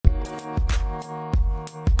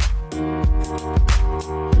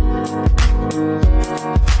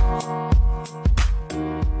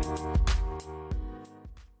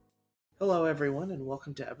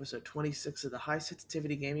welcome to episode 26 of the High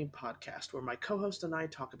Sensitivity Gaming Podcast, where my co host and I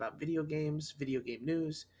talk about video games, video game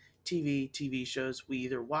news, TV shows we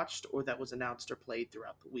either watched or that was announced or played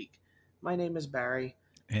throughout the week. My name is Barry,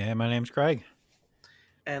 And my name's Craig.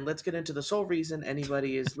 and let's get into the sole reason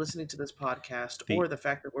anybody is listening to this podcast The or the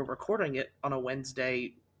fact that we're recording it on a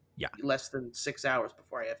Wednesday Yeah. less than 6 hours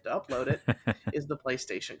before I have to upload it is the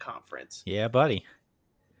PlayStation conference. Yeah, buddy.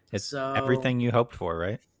 It's So everything you hoped for,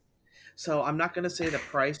 right? So I'm not going to say the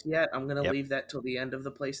price yet. I'm going to Yep. leave that till the end of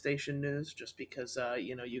the PlayStation news, just because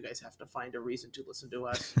you guys have to find a reason to listen to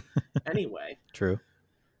us anyway. True.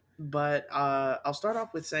 But I'll start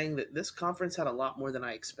off with saying that this conference had a lot more than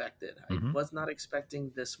I expected. I Mhm. was not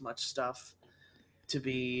expecting this much stuff to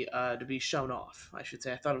be shown off. I should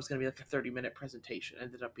say I thought it was going to be like a 30-minute presentation. It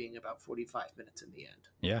ended up being about 45 minutes in the end.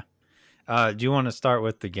 Yeah. Do you want to start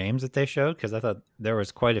with the games that they showed? Because I thought there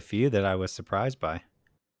was quite a few that I was surprised by.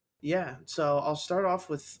 Yeah, so I'll start off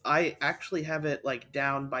with I actually have it like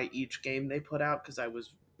down by each game they put out because I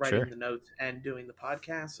was writing Sure. the notes and doing the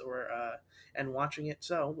podcast and watching it.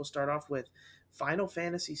 So we'll start off with Final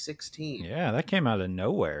Fantasy 16. Yeah, that came out of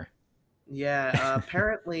nowhere. Yeah,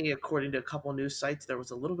 apparently, according to a couple news sites, there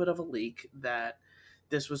was a little bit of a leak that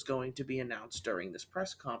this was going to be announced during this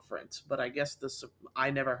press conference. But I guess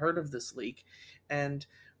I never heard of this leak, and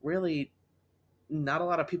really not a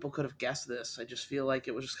lot of people could have guessed this. I just feel like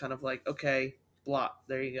it was just kind of like, okay, blah,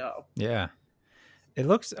 there you go. Yeah. It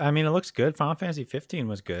looks good. Final Fantasy 15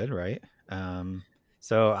 was good, right?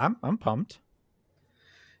 So I'm pumped.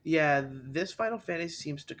 Yeah, this Final Fantasy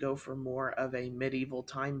seems to go for more of a medieval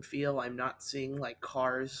time feel. I'm not seeing like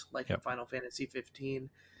cars like in Yep. Final Fantasy 15.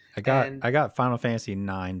 I got And Final Fantasy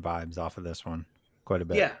 9 vibes off of this one quite a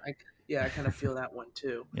bit. I kind of feel that one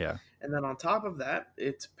too. Yeah. And then on top of that,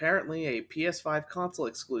 it's apparently a PS5 console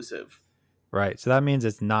exclusive. Right. So that means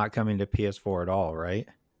it's not coming to PS4 at all, right?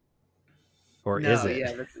 Or is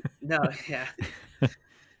it? Yeah.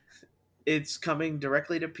 It's coming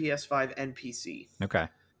directly to PS5 and PC. Okay.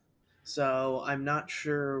 So I'm not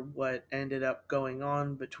sure what ended up going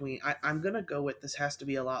on between. I'm gonna go with this has to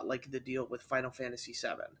be a lot like the deal with Final Fantasy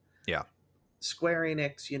VII. Yeah. Square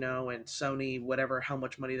Enix, and Sony, whatever, how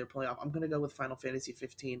much money they're pulling off. I'm gonna go with Final Fantasy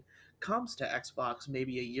 15 comes to Xbox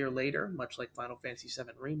maybe a year later, much like Final Fantasy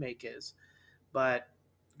VII Remake is. But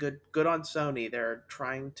good on Sony. They're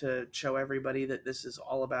trying to show everybody that this is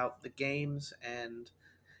all about the games, and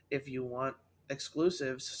if you want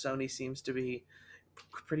exclusives, Sony seems to be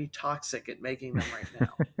pretty toxic at making them right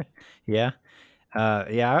now. Yeah.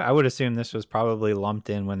 I would assume this was probably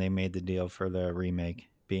lumped in when they made the deal for the remake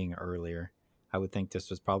being earlier. I would think this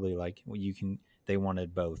was probably like they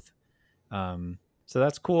wanted both. So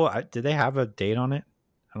that's cool. Did they have a date on it?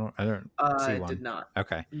 I don't see It one. did not.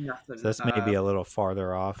 Okay. Nothing. So this may be a little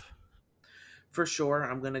farther off. For sure,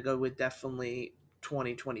 I'm going to go with definitely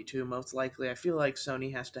 2022 most likely. I feel like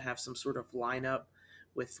Sony has to have some sort of lineup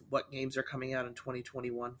with what games are coming out in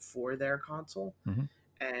 2021 for their console. Mhm.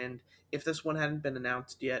 And if this one hadn't been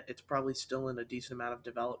announced yet, it's probably still in a decent amount of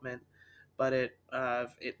development. But it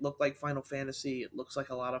looked like Final Fantasy. It looks like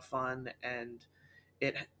a lot of fun, and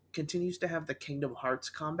it continues to have the Kingdom Hearts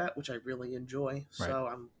combat, which I really enjoy. Right. So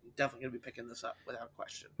I'm definitely going to be picking this up without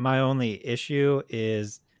question. My only issue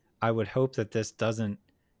is I would hope that this doesn't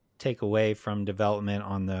take away from development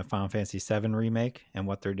on the Final Fantasy VII remake and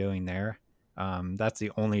what they're doing there. That's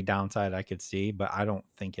the only downside I could see, but I don't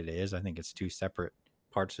think it is. I think it's two separate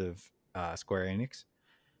parts of Square Enix.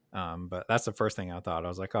 But that's the first thing I thought. I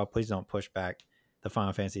was like, oh, please don't push back the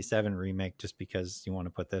Final Fantasy VII remake just because you want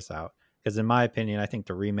to put this out. Because in my opinion, I think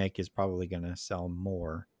the remake is probably going to sell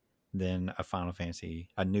more than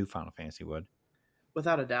a new Final Fantasy would.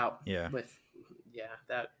 Without a doubt. Yeah.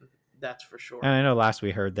 That's for sure. And I know last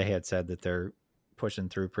we heard they had said that they're pushing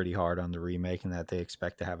through pretty hard on the remake and that they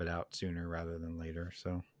expect to have it out sooner rather than later.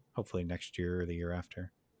 So hopefully next year or the year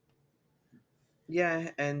after.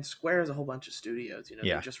 Yeah, and Square has a whole bunch of studios.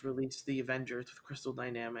 Yeah. They just released the Avengers with Crystal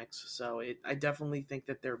Dynamics, so I definitely think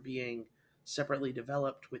that they're being separately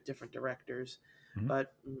developed with different directors. Mhm.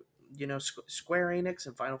 But Square Enix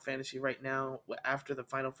and Final Fantasy right now, after the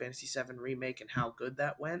Final Fantasy VII remake and how good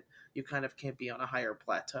that went, you kind of can't be on a higher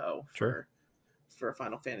plateau Sure. for a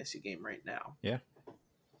Final Fantasy game right now. Yeah.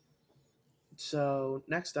 So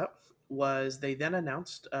next up was they then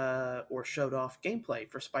announced or showed off gameplay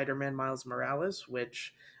for Spider-Man Miles Morales,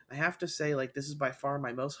 which I have to say, like, this is by far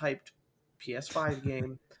my most hyped PS5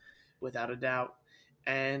 game, without a doubt.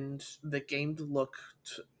 And the game looked,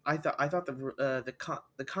 I thought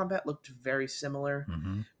the combat looked very similar,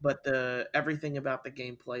 Mm-hmm. but everything about the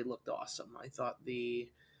gameplay looked awesome. I thought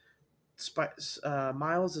the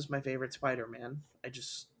Miles is my favorite Spider-Man. I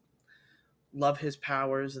just love his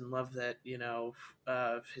powers and love that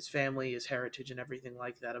his family, his heritage, and everything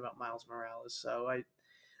like that about Miles Morales. So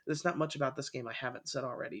there's not much about this game I haven't said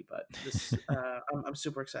already, but I'm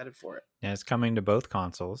super excited for it. And it's coming to both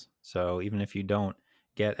consoles. So even if you don't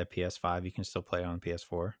get a PS5, you can still play it on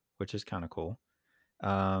PS4, which is kind of cool.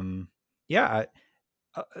 Um, yeah,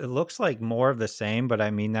 it looks like more of the same, but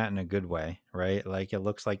I mean that in a good way, right? Like it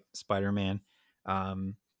looks like Spider-Man.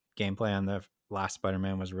 Um, Gameplay on the last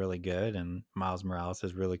Spider-Man was really good, and Miles Morales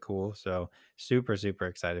is really cool. So super, super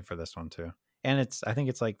excited for this one too. And I think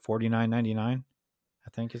it's like $49.99. I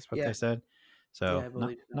think is what Yeah, they said. yeah, So I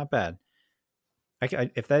believe so. not bad.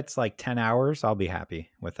 If that's like 10 hours, I'll be happy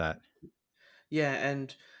with that. Yeah,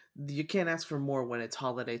 and you can't ask for more when it's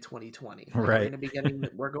holiday 2020. Like Right. we're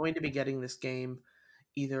going to be getting this game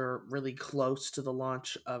either really close to the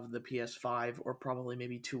launch of the PS5 or probably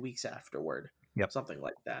maybe 2 weeks afterward, Yep. something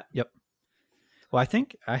like that. Yep. Well, I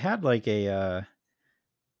think I had like a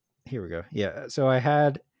here we go. Yeah. So I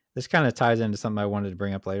had this kind of ties into something I wanted to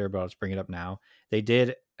bring up later, but I'll just bring it up now. They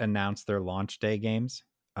did announce their launch day games.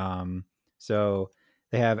 Um, so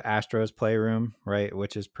they have Astro's Playroom, right,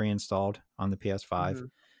 which is pre-installed on the PS5.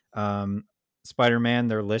 Hmm. Um, Spider-Man,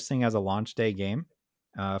 they're listing as a launch day game,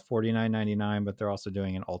 $49.99, but they're also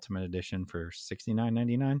doing an Ultimate Edition for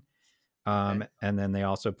 $69.99. Okay. And then they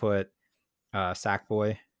also put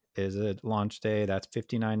Sackboy is a launch day. That's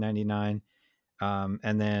 $59.99.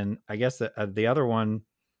 And then I guess the other one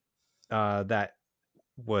that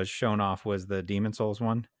was shown off was the Demon Souls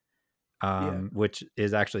one, Yeah. which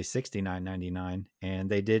is actually $69.99. And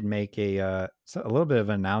they did make a little bit of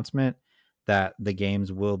an announcement that the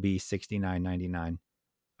games will be $69.99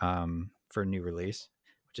 for new release,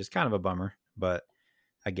 which is kind of a bummer, but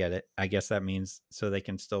I get it. I guess that means so they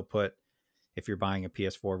can still put, if you're buying a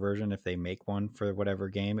PS4 version, if they make one for whatever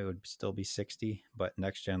game, it would still be 60. But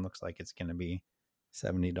next gen looks like it's going to be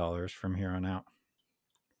 $70 from here on out.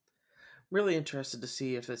 Really interested to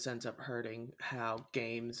see if this ends up hurting how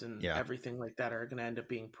games and Yeah. everything like that are going to end up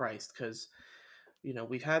being priced because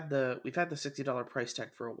we've had the $60 price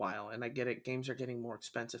tag for a while, and I get it, games are getting more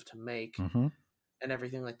expensive to make Mm-hmm. and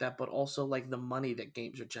everything like that, but also like the money that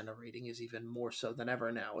games are generating is even more so than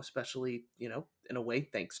ever now, especially in a way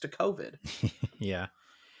thanks to COVID. Yeah.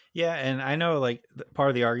 Yeah. And I know like part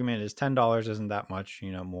of the argument is $10 isn't that much,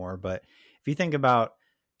 more. But if you think about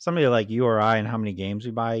somebody like you or I and how many games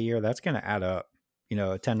we buy a year, that's going to add up.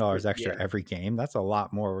 $10 extra Yeah. every game. That's a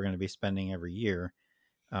lot more we're going to be spending every year.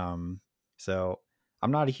 So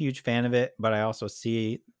I'm not a huge fan of it, but I also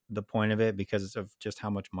see the point of it because of just how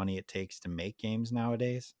much money it takes to make games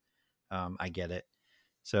nowadays. I get it.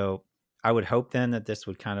 So I would hope then that this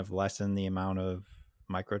would kind of lessen the amount of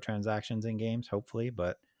microtransactions in games, hopefully,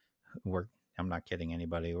 but I'm not kidding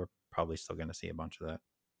anybody. We're probably still going to see a bunch of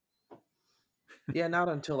Yeah, not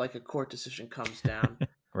until like a court decision comes down. that.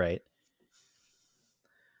 Right.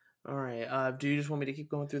 All right. Do you just want me to keep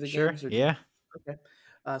going through the Sure. games, or do you? Yeah. Okay.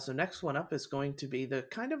 So next one up is going to be the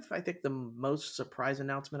kind of, I think, the most surprise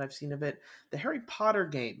announcement I've seen of it. The Harry Potter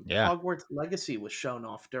game, Yeah. Hogwarts Legacy, was shown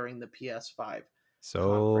off during the PS5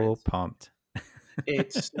 So conference. pumped.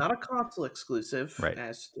 It's not a console exclusive, Right.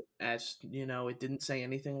 as you know, it didn't say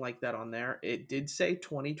anything like that on there. It did say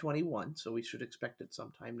 2021, so we should expect it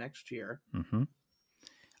sometime next year. Mm-hmm.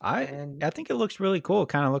 I And I think it looks really cool. It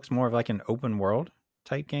kind of looks more of like an open world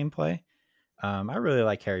type gameplay. I really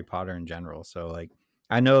like Harry Potter in general. So like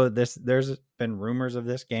I know there's been rumors of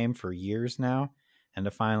this game for years now, and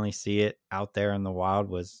to finally see it out there in the wild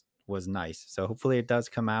was nice. So hopefully it does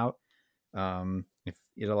come out. If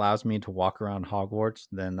it allows me to walk around Hogwarts,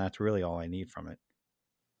 then that's really all I need from it.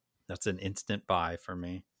 That's an instant buy for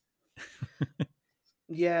me.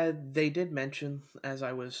 yeah, they did mention as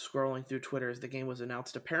I was scrolling through Twitter as the game was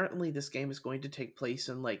announced. Apparently, this game is going to take place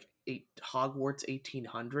in like Hogwarts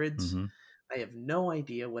 1800s. Mm-hmm. I have no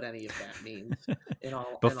idea what any of that means. In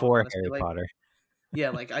all Before honesty, Harry like Potter. yeah,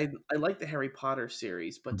 like I like the Harry Potter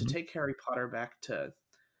series, but to Mm-hmm. take Harry Potter back to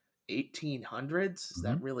 1800s, is Mm-hmm.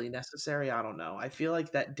 that really necessary? I don't know. I feel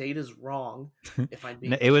like that date is wrong. If I'm No,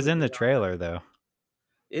 being it was in completely the honest, trailer though.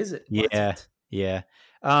 is it? Was Yeah, it? yeah.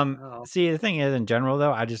 Oh, See, the thing is, in general,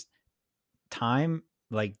 though, I just time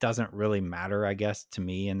like doesn't really matter, I guess, to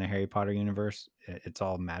me in the Harry Potter universe. It's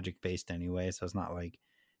all magic based anyway, so it's not like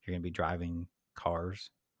you're gonna be driving cars,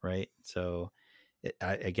 right? So,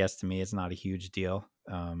 I guess to me, it's not a huge deal.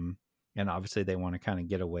 And obviously, they want to kind of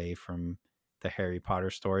get away from the Harry Potter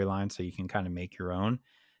storyline, so you can kind of make your own.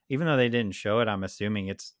 Even though they didn't show it, I'm assuming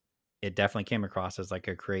it definitely came across as like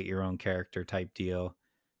a create your own character type deal,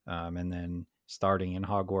 and then starting in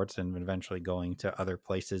Hogwarts and eventually going to other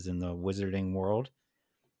places in the wizarding world.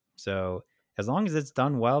 So as long as it's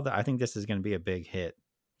done well, I think this is going to be a big hit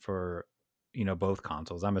for both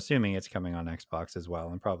consoles. I'm assuming it's coming on Xbox as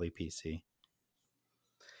well and probably PC.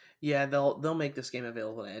 Yeah, they'll make this game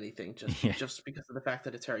available to anything Yeah, just because of the fact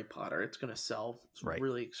that it's Harry Potter. It's going to sell right,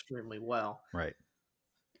 really extremely well. right.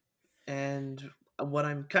 And what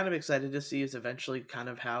I'm kind of excited to see is eventually kind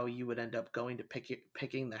of how you would end up going to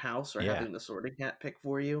picking the house or Yeah. having the sorting hat pick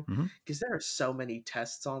for you, Hmm. because there are so many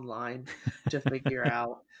tests online to figure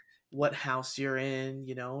out what house you're in.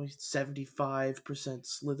 75%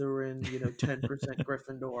 Slytherin, 10%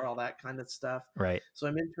 Gryffindor, all that kind of stuff. Right. So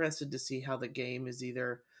I'm interested to see how the game is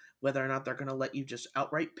either whether or not they're going to let you just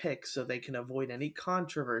outright pick so they can avoid any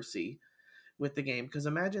controversy with the game. Because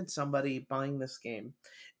imagine somebody buying this game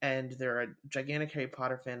and they're a gigantic Harry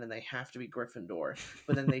Potter fan and they have to be Gryffindor,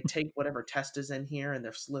 but then they take whatever test is in here and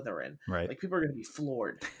they're Slytherin. Right. Like, people are going to be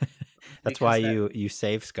floored That's why because that. you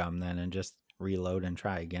save scum then and just reload and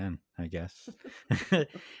try again, I guess.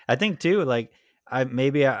 I think too, like I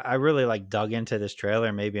really like dug into this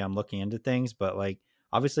trailer. Maybe I'm looking into things, but like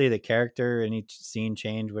obviously the character in each scene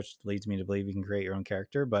change, which leads me to believe you can create your own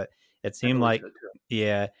character. But it I seemed believe like so too.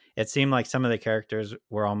 yeah, it seemed like some of the characters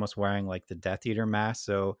were almost wearing like the Death Eater mask,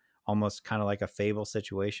 so almost kind of like a Fable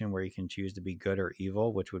situation where you can choose to be good or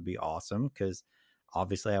evil, which would be awesome because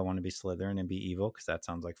obviously I want to be Slytherin and be evil because that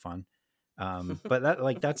sounds like fun.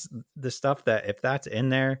 But that's the stuff that if that's in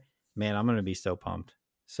there, man, I'm gonna be so pumped,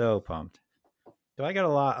 so pumped. So I got a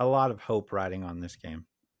lot of hope riding on this game.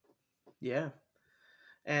 Yeah.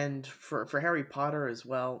 And for Harry Potter as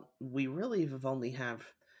well, we really have only have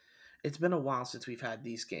it's been a while since we've had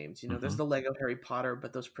these games. There's Hmm. the Lego Harry Potter,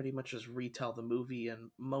 but those pretty much just retell the movie in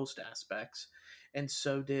most aspects. And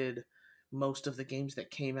so did most of the games that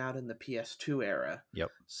came out in the PS2 era. Yep.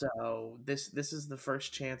 So this is the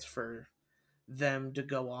first chance for them to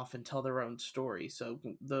go off and tell their own story. So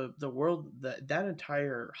the world that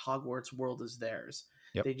entire Hogwarts world is theirs.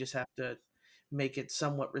 Yep. They just have to make it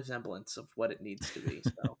somewhat resemblance of what it needs to be.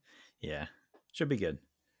 So Yeah, should be good.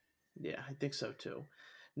 yeah, I think so too.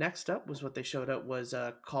 Next up was what they showed up was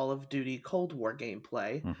Call of Duty Cold War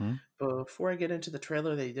gameplay. Hmm. Before I get into the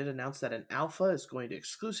trailer, they did announce that an alpha is going to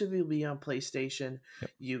exclusively be on PlayStation.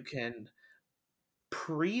 Yep. You can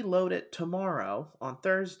preload it tomorrow on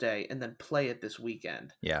Thursday and then play it this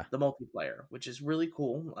weekend. Yeah. The multiplayer, which is really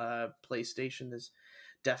cool. PlayStation is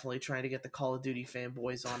definitely trying to get the Call of Duty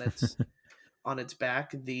fanboys on its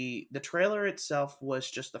back. The trailer itself was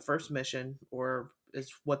just the first mission, or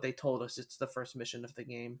is what they told us. It's the first mission of the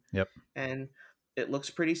game, Yep. and it looks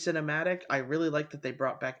pretty cinematic. I really like that they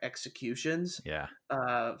brought back executions. Yeah.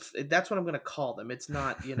 That's what I'm going to call them. It's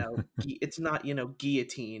not it's not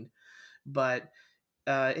guillotine, but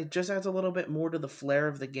it just adds a little bit more to the flair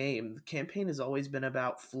of the game. The campaign has always been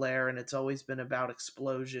about flair, and it's always been about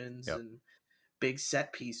explosions Yep. and big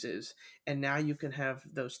set pieces, and now you can have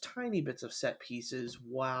those tiny bits of set pieces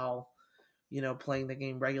while playing the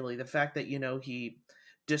game regularly. The fact that he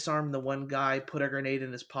disarmed the one guy, put a grenade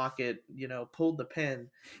in his pocket, pulled the pin,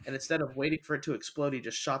 and instead of waiting for it to explode, he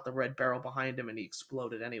just shot the red barrel behind him and he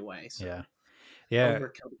exploded anyway. Yeah. So Yeah.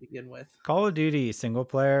 overkill to begin with. Call of Duty single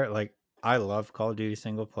player, like I love Call of Duty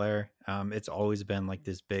single player. It's always been like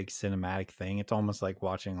this big cinematic thing. It's almost like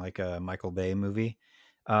watching like a Michael Bay movie.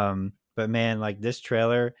 But man, like this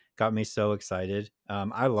trailer got me so excited.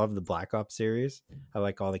 I love the Black Ops series. I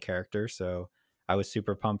like all the characters, so I was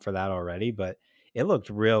super pumped for that already. But it looked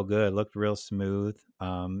real good, looked real smooth.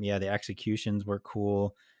 Yeah, the executions were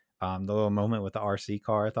cool. The little moment with the RC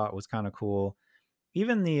car I thought was kind of cool.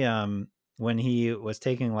 Even the when he was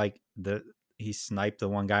taking like he sniped the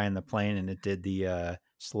one guy in the plane and it did the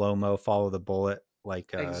slow mo follow the bullet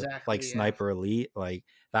like Exactly. Yeah. Sniper Elite, like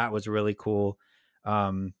that was really cool.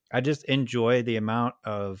 I just enjoy the amount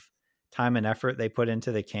of time and effort they put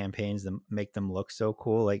into the campaigns that make them look so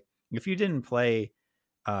cool. Like if you didn't play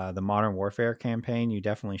the Modern Warfare campaign, you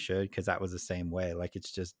definitely should because that was the same way. Like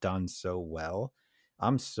it's just done so well.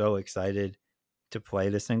 I'm so excited to play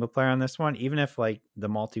the single player on this one, even if like the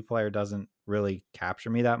multiplayer doesn't really capture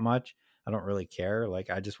me that much. I don't really care. Like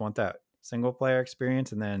I just want that single player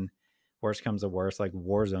experience, and then worst comes to worst, like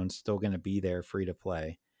Warzone's still going to be there free to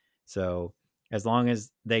play. So as long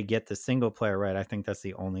as they get the single player right, I think that's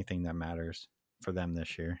the only thing that matters for them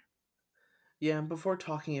this year. Yeah, and before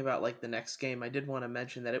talking about like the next game, I did want to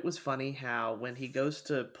mention that it was funny how when he goes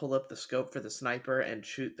to pull up the scope for the sniper and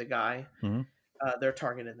shoot the guy, Mm-hmm. their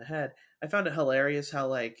target in the head. I found it hilarious how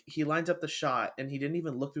like he lines up the shot and he didn't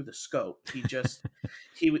even look through the scope. He just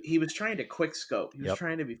he was trying to quick scope. He was Yep.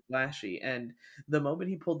 trying to be flashy, and the moment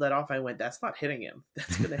he pulled that off, I went, "That's not hitting him.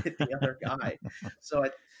 That's gonna hit the other guy." So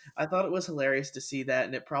I thought it was hilarious to see that,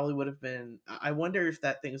 and it probably would have been. I wonder if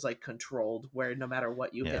that thing is like controlled, where no matter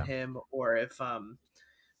what you hit Yeah. him, or if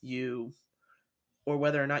you or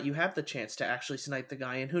whether or not you have the chance to actually snipe the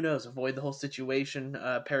guy and who knows, avoid the whole situation,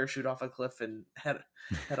 parachute off a cliff and head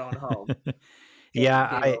on home.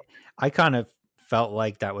 Yeah, Game over. I kind of felt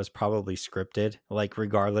like that was probably scripted. Like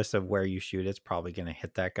regardless of where you shoot, it's probably going to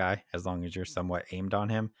hit that guy as long as you're somewhat aimed on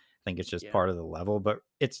him. I think it's just Yeah. part of the level, but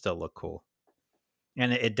it still looked cool.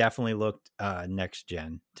 And it definitely looked next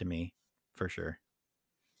gen to me for sure.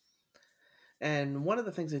 And one of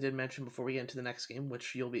the things I did mention before we get into the next game,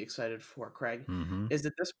 which you'll be excited for, Craig, Mhm. is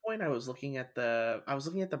at this point I was looking at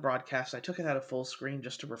the broadcast. I took it out of full screen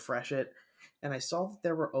just to refresh it, and I saw that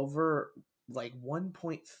there were over like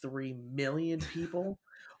 1.3 million people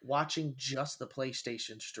watching just the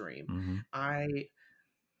PlayStation stream. Mhm. I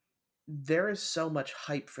There is so much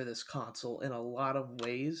hype for this console in a lot of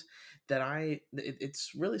ways that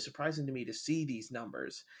it's really surprising to me to see these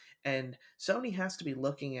numbers. And Sony has to be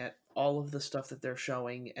looking at all of the stuff that they're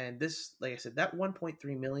showing, and this, like I said, that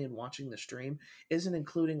 1.3 million watching the stream isn't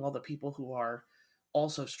including all the people who are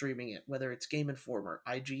also streaming it, whether it's Game Informer,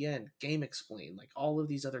 IGN, Game Explain, like all of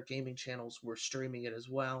these other gaming channels were streaming it as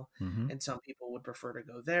well. Mhm. And some people would prefer to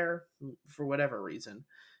go there for whatever reason.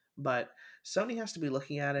 But Sony has to be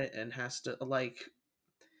looking at it and has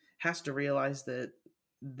to realize that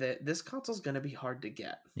this console's going to be hard to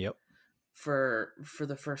get Yep. for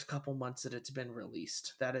the first couple months that it's been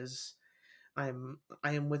released. That is, I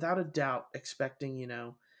am without a doubt expecting,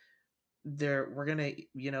 we're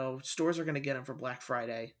gonna, stores are gonna get them for Black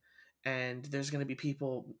Friday, and there's gonna be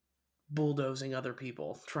people bulldozing other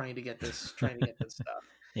people trying to get this stuff.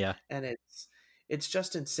 Yeah. And it's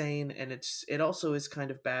just insane, and it also is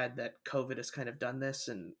kind of bad that COVID has kind of done this,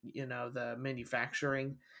 and the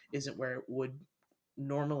manufacturing isn't where it would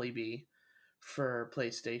normally be for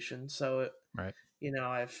PlayStation. So Right.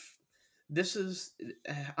 I've this is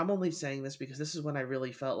I'm only saying this because this is when I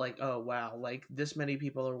really felt like, oh wow, like this many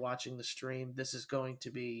people are watching the stream. This is going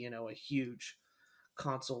to be a huge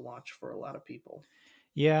console launch for a lot of people.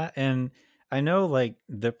 Yeah, and I know like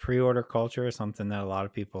the pre-order culture is something that a lot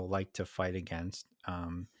of people like to fight against.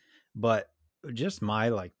 But just my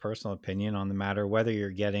like personal opinion on the matter, whether you're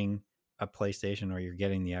getting a PlayStation or you're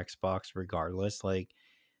getting the Xbox, regardless, like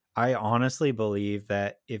I honestly believe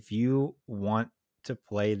that if you want to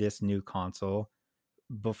play this new console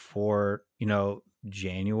before,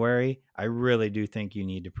 January, I really do think you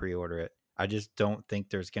need to pre-order it. I just don't think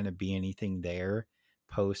there's going to be anything there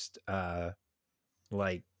post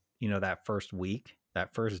like, that first week,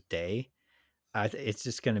 that first day. It's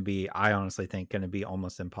just going to be, I honestly think, going to be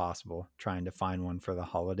almost impossible trying to find one for the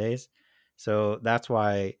holidays. So that's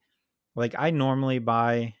why, like, I normally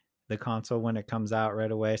buy the console when it comes out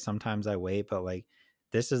right away. Sometimes I wait, but like,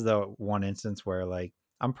 this is the one instance where like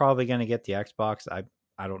I'm probably going to get the Xbox.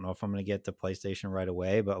 I don't know if I'm going to get the PlayStation right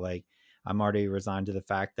away, but like I'm already resigned to the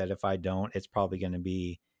fact that if I don't, it's probably going to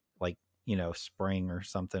be like, spring or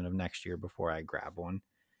something of next year before I grab one.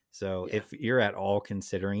 So Yeah. if you're at all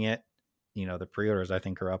considering it, the pre-orders I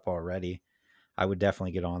think are up already. I would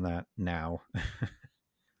definitely get on that now.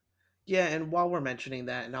 Yeah, and while we're mentioning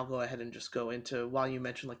that, and I'll go ahead and just go into while you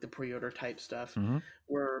mentioned like the pre-order type stuff, Mm-hmm.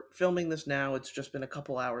 we're filming this now. It's just been a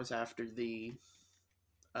couple hours after the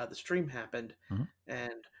stream happened, Mm-hmm.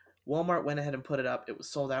 and Walmart went ahead and put it up. It was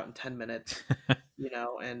sold out in 10 minutes.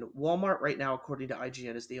 And Walmart right now, according to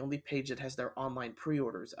IGN, is the only page that has their online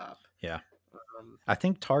pre-orders up. Yeah. Um, I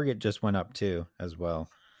think Target just went up too as well.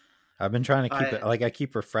 I've been trying to keep it I like I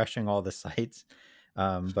keep refreshing all the sites.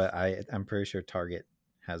 But I'm pretty sure Target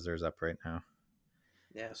has theirs up right now.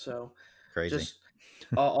 Yeah, so Crazy. just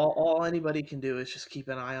all anybody can do is just keep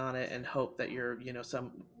an eye on it and hope that you're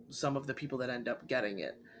some of the people that end up getting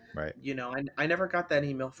it. Right. I never got that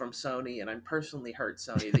email from Sony, and I'm personally hurt,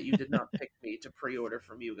 Sony, that you did not pick me to pre-order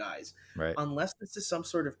from you guys. Right. Unless this is some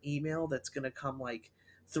sort of email that's going to come like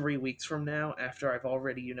 3 weeks from now after I've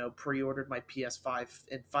already, pre-ordered my PS5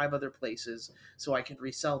 in 5 other places so I can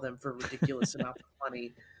resell them for ridiculous amounts of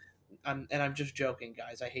money. I'm just joking,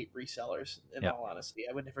 guys. I hate resellers, in Yeah. all honesty.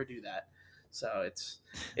 I would never do that. So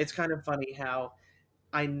it's kind of funny how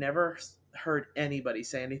I never heard anybody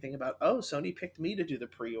say anything about, oh, Sony picked me to do the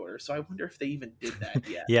pre-order. So I wonder if they even did that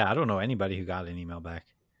yet. Yeah, I don't know anybody who got an email back.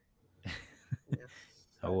 Yeah.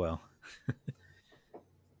 Oh But, well.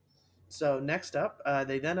 so next up,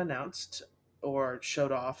 they then announced or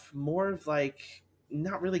showed off more of like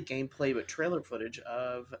not really gameplay but trailer footage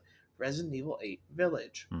of Resident Evil 8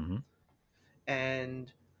 Village. Mm-hmm.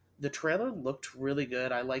 And the trailer looked really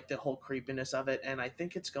good. I liked the whole creepiness of it, and I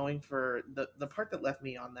think it's going for the part that left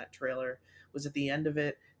me on that trailer was at the end of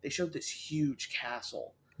it. They showed this huge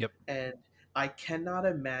castle, Yep. and I cannot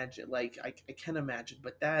imagine. Like I can imagine,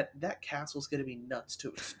 but that castle's going to be nuts to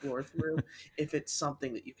explore through if it's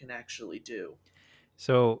something that you can actually do.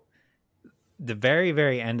 So the very,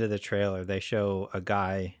 very end of the trailer, they show a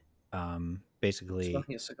guy, basically,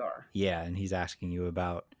 Smoking a cigar. yeah, and he's asking you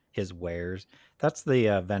about his wares. That's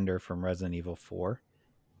the vendor from Resident Evil 4,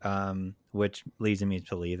 which leads me to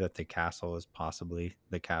believe that the castle is possibly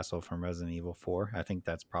the castle from Resident Evil 4. I think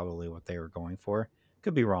that's probably what they were going for.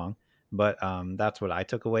 Could be wrong, but that's what I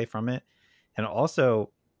took away from it. And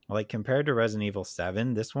also, like compared to Resident Evil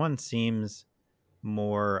 7, this one seems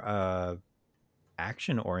more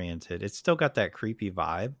action oriented. It's still got that creepy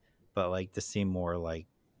vibe, but like this seemed more like,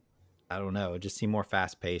 I don't know, it just seemed more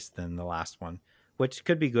fast paced than the last one, which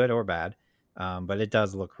could be good or bad. But it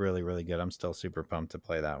does look really, really good. I'm still super pumped to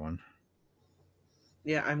play that one.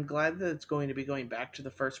 Yeah, I'm glad that it's going to be going back to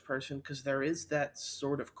the first person because there is that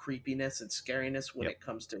sort of creepiness and scariness when Yep. it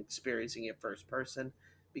comes to experiencing it first person.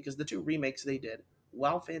 Because the two remakes they did,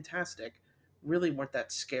 while fantastic, really weren't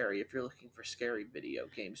that scary if you're looking for scary video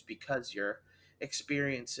games because you're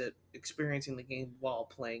experiencing the game while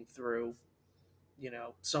playing through,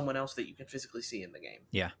 someone else that you can physically see in the game.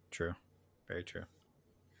 Yeah, true. Very true.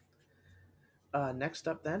 Next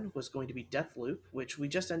up then was going to be Deathloop, which we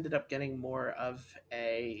just ended up getting more of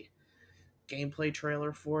a gameplay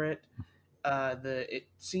trailer for it. It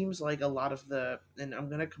seems like a lot of and I'm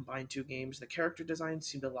gonna combine two games. The character design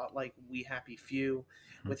seemed a lot like We Happy Few,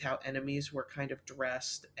 Mhm. with how enemies were kind of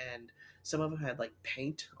dressed, and some of them had like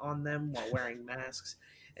paint on them while wearing masks.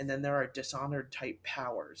 And then there are Dishonored type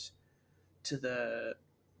powers to the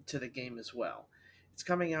game as well. It's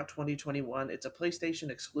coming out 2021. It's a PlayStation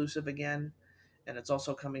exclusive again, and it's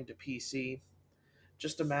also coming to PC.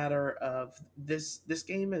 Just a matter of this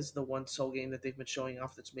game is the one sole game that they've been showing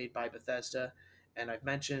off that's made by Bethesda, and I've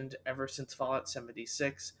mentioned ever since Fallout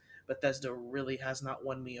 76, Bethesda really has not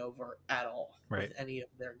won me over at all Right. with any of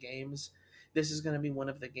their games. This is going to be one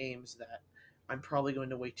of the games that I'm probably going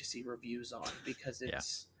to wait to see reviews on because Yeah.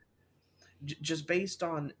 it's just based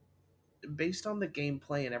on the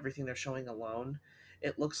gameplay and everything they're showing alone.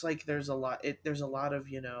 It looks like there's a lot of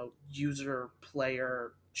user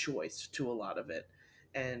player choice to a lot of it,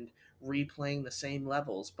 and replaying the same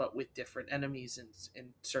levels but with different enemies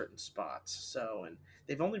in certain spots. So, and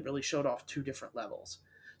they've only really showed off two different levels,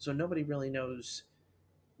 so nobody really knows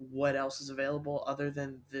what else is available other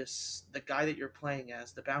than this. The guy that you're playing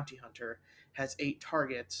as, the bounty hunter, has 8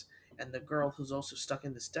 targets, and the girl who's also stuck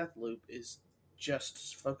in this death loop is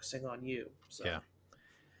just focusing on you. So Yeah.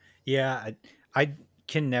 Yeah. I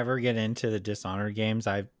can never get into the Dishonored games.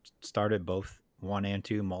 I've started both 1 and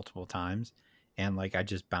 2 multiple times, and like I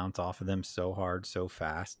just bounce off of them so hard, so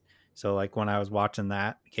fast. So like when I was watching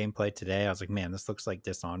that gameplay today, I was like, man, this looks like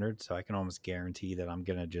Dishonored. So I can almost guarantee that I'm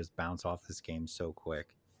gonna just bounce off this game so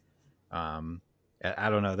quick. Um, I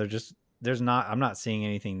don't know. I'm not seeing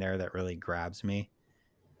anything there that really grabs me.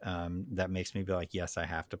 That makes me be like, yes, I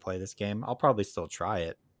have to play this game. I'll probably still try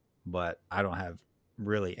it, but I don't have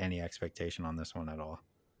really any expectation on this one at all.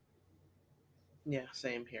 yeah,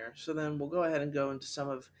 same here. So then we'll go ahead and go into some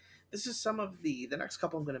of the next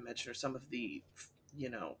couple I'm going to mention are some of the you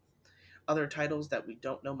know other titles that we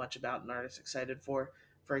don't know much about and aren't as excited for.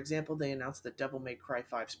 For example, they announced that Devil May Cry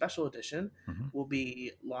 5 Special Edition Mm-hmm. will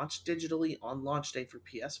be launched digitally on launch day for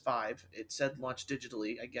PS5. It said launch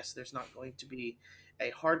digitally. I guess there's not going to be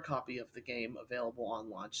a hard copy of the game available on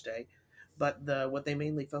launch day. But what they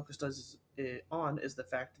mainly focused on is the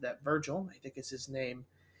fact that Virgil, I think is his name,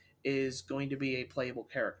 is going to be a playable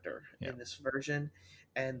character Yeah. in this version.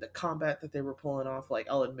 And the combat that they were pulling off, like,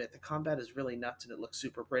 I'll admit, the combat is really nuts and it looks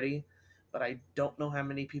super pretty. But I don't know how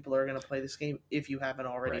many people are going to play this game if you haven't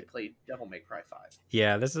already Right. played Devil May Cry 5.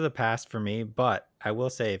 Yeah, this is a pass for me, but I will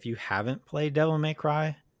say if you haven't played Devil May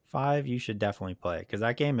Cry 5, you should definitely play it because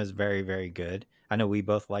that game is very, very good. I know we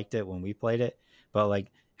both liked it when we played it, but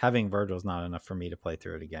like having Virgil's not enough for me to play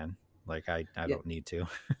through it again. Like I Yeah, don't need to.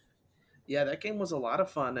 yeah, that game was a lot of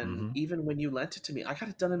fun. And Mm-hmm. even when you lent it to me, I got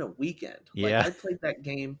it done in a weekend. Like, Yeah. I played that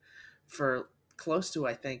game for close to,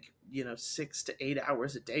 I think, 6 to 8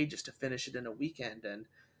 hours a day just to finish it in a weekend. And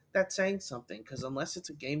that's saying something because unless it's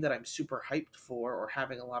a game that I'm super hyped for or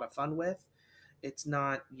having a lot of fun with,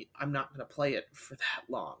 I'm not going to play it for that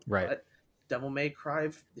long. Right. But Devil May Cry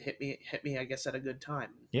hit me, I guess, at a good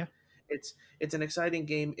time. Yeah. It's an exciting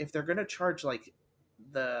game. If they're gonna charge like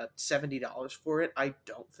the $70 for it, I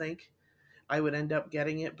don't think I would end up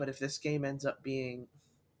getting it. But if this game ends up being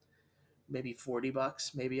maybe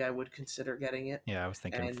 $40, maybe I would consider getting it. Yeah, I was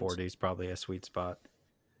thinking And 40 is probably a sweet spot.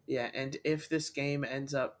 yeah, and if this game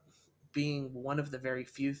ends up being one of the very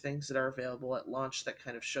few things that are available at launch that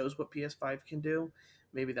kind of shows what PS5 can do,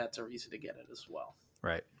 maybe that's a reason to get it as well.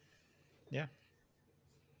 Right. Yeah.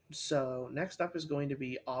 So next up is going to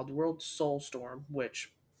be Oddworld Soulstorm,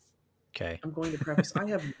 which Okay. I'm going to preface, I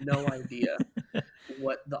have no idea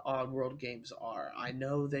what the Oddworld games are. I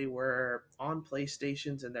know they were on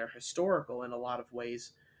PlayStations and they're historical in a lot of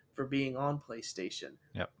ways for being on PlayStation.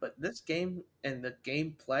 Yep. But this game and the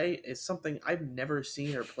gameplay is something I've never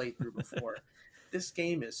seen or played through before. This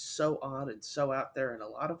game is so odd and so out there in a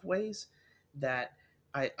lot of ways that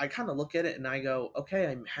I kind of look at it and I go, okay,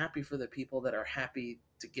 I'm happy for the people that are happy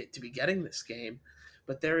to be getting this game,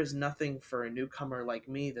 but there is nothing for a newcomer like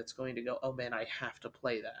me that's going to go, oh man, I have to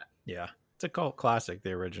play that. Yeah. It's a cult classic,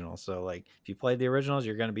 the original. So, like, if you played the originals,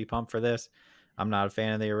 you're going to be pumped for this. I'm not a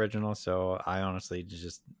fan of the original, so I honestly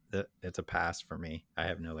just, it's a pass for me. I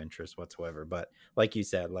have no interest whatsoever. But like you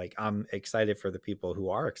said, like, I'm excited for the people who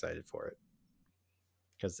are excited for it.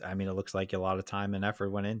 Because, I mean, it looks like a lot of time and effort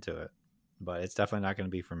went into it. But it's definitely not going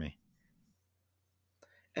to be for me.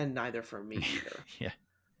 And neither for me either. Yeah.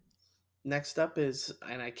 Next up is,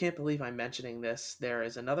 and I can't believe I'm mentioning this, there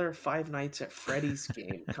is another Five Nights at Freddy's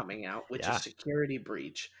game coming out, which Yeah. is Security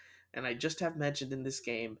Breach. And I just have mentioned in this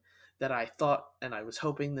game that I thought and I was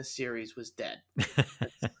hoping the series was dead.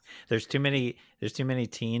 There's too many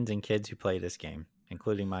teens and kids who play this game,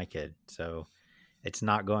 including my kid. So it's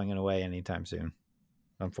not going away anytime soon,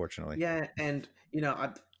 unfortunately. Yeah, and you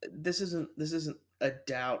know, this isn't a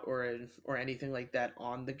doubt or anything like that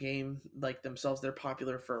on the game like themselves. They're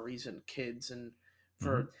popular for a reason. Kids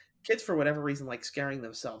for whatever reason like scaring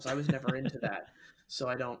themselves. I was never into that, so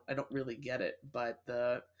I don't really get it. But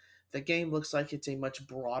the game looks like it's a much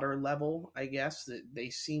broader level. I guess that they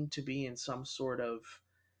seem to be in some sort of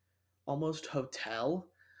almost hotel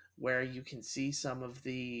where you can see some of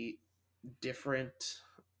the different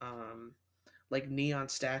um, like neon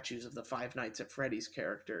statues of the Five Nights at Freddy's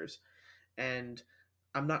characters, and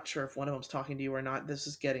I'm not sure if one of them's talking to you or not. This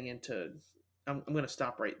is getting into. I'm going to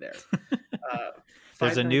stop right there. Uh,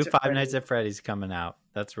 There's Five a new Nights at Five Nights Freddy's, at Freddy's coming out.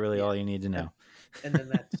 That's really yeah, all you need to know. and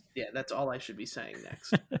then that's all I should be saying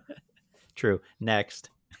next. True. Next.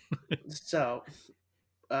 So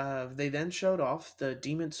they then showed off the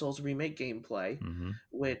Demon Souls remake gameplay, Mm-hmm.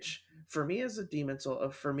 which for me is a Demon Soul.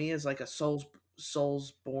 For me is like a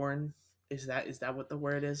Souls born. Is that what the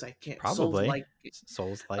word is? I can't. Probably.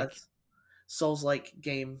 Souls A like. Souls like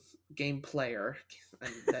game player,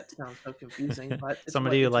 and that sounds so confusing, but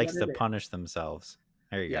Somebody who it's likes what to it is. punish themselves.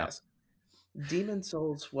 There you go. Yes. Demon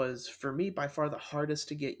Souls was for me by far the hardest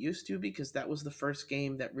to get used to because that was the first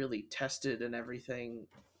game that really tested and everything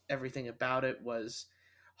about it was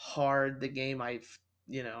hard. The game I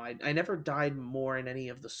never died more in any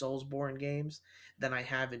of the Soulsborne games than I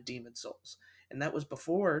have in Demon Souls. And that was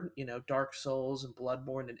before, Dark Souls and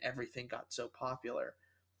Bloodborne and everything got so popular.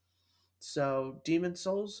 So Demon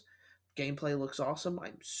Souls gameplay looks awesome.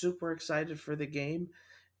 I'm super excited for the game.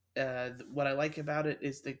 What I like about it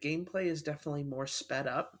is the gameplay is definitely more sped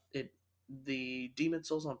up. The Demon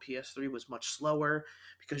Souls on PS3 was much slower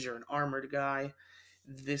because you're an armored guy.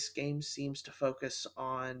 This game seems to focus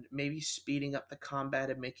on maybe speeding up the combat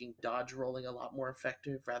and making dodge rolling a lot more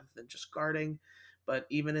effective rather than just guarding. But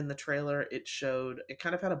even in the trailer, it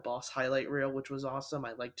kind of had a boss highlight reel, which was awesome.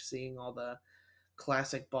 I liked seeing all the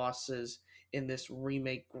classic bosses in this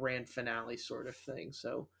remake grand finale sort of thing.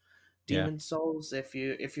 So Yeah. Demon Souls, if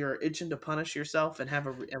you're itching to punish yourself and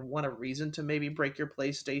and want a reason to maybe break your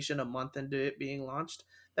PlayStation a month into it being launched,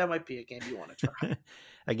 that might be a game you want to try.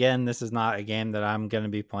 Again, this is not a game that I'm going to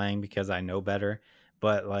be playing because I know better,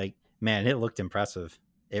 but like, man, it looked impressive.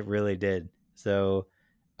 It really did. So,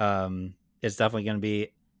 it's definitely going to be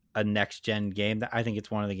a next gen game. I think it's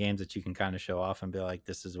one of the games that you can kind of show off and be like,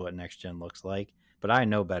 this is what next gen looks like. But I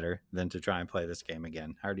know better than to try and play this game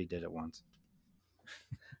again. I already did it once.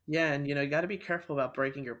 Yeah, and you got to be careful about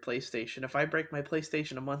breaking your PlayStation. If I break my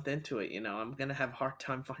PlayStation a month into it, I'm gonna have a hard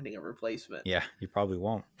time finding a replacement. Yeah, you probably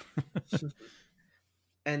won't.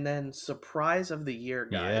 And then surprise of the year,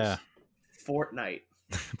 guys, Yeah. Fortnite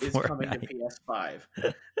is coming to PS5.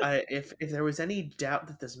 If there was any doubt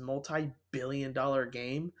that this multi-billion-dollar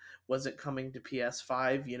game wasn't coming to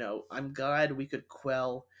PS5, I'm glad we could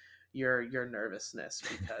quell your nervousness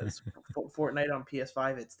because Fortnite on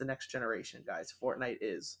PS5, it's the next generation, guys. Fortnite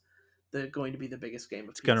is going to be the biggest game of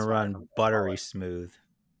It's PS5. going to run buttery smooth.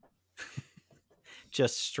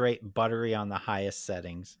 Just straight buttery on the highest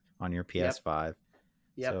settings on your Yep. PS5.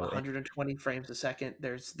 Yep. So 120 frames a second.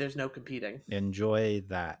 There's no competing. enjoy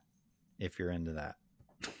that if you're into that.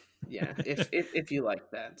 Yeah, if you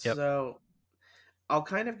like that. Yep. So I'll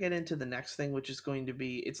kind of get into the next thing, which is going to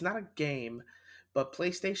be, it's not a game, but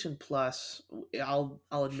PlayStation Plus, I'll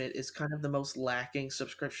admit, is kind of the most lacking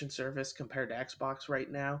subscription service compared to Xbox right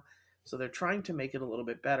now. So they're trying to make it a little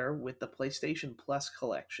bit better with the PlayStation Plus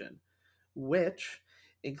collection, which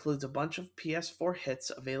includes a bunch of PS4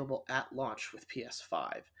 hits available at launch with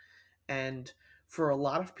PS5. And for a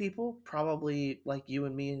lot of people, probably like you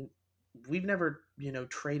and me, we've never,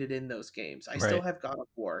 traded in those games. I still Right. have God of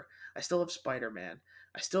War. I still have Spider-Man.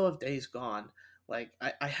 I still have Days Gone. Like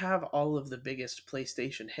I have all of the biggest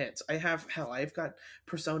PlayStation hits. I have hell, I've got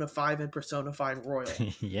Persona 5 and Persona 5 Royal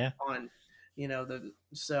Yeah. on, the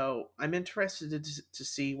so I'm interested to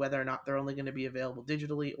see whether or not they're only going to be available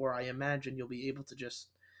digitally, or I imagine you'll be able to just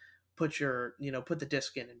put the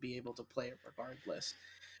disc in and be able to play it regardless.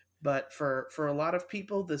 But for a lot of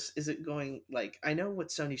people, this isn't going, like, I know what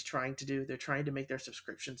Sony's trying to do. They're trying to make their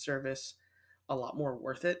subscription service a lot more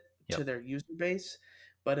worth it Yep. to their user base,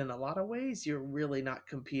 but in a lot of ways you're really not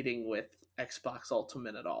competing with Xbox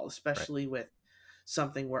Ultimate at all, Right. especially with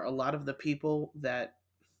something where a lot of the people that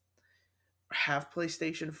have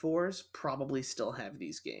PlayStation 4s probably still have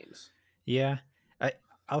these games. Yeah. I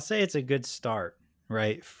I'll say it's a good start,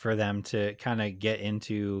 right, for them to kind of get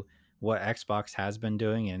into what Xbox has been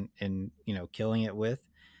doing and killing it with.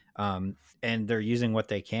 And they're using what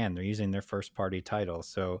they can. They're using their first party titles.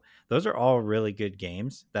 So those are all really good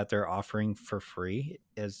games that they're offering for free,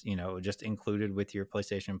 as just included with your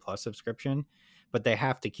PlayStation Plus subscription. But they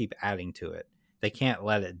have to keep adding to it. They can't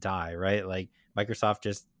let it die, right? Like Microsoft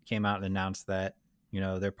just came out and announced that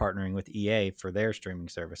they're partnering with EA for their streaming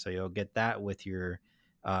service, so you'll get that with your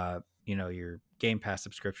your Game Pass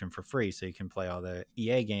subscription for free, so you can play all the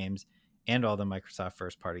EA games and all the Microsoft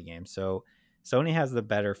first party games. So Sony has the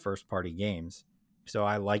better first party games, so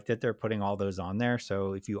I like that they're putting all those on there.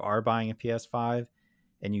 So if you are buying a PS5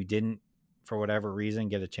 and you didn't, for whatever reason,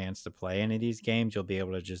 get a chance to play any of these games, you'll be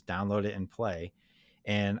able to just download it and play.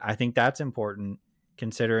 And I think that's important,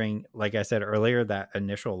 considering, like I said earlier, that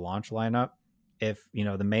initial launch lineup. If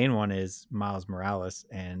the main one is Miles Morales,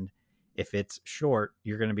 and if it's short,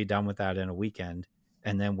 you're going to be done with that in a weekend.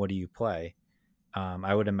 And then what do you play?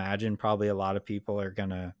 I would imagine probably a lot of people are going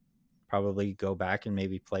to probably go back and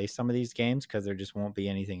maybe play some of these games because there just won't be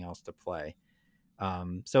anything else to play.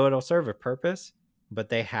 So it'll serve a purpose, but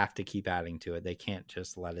they have to keep adding to it. They can't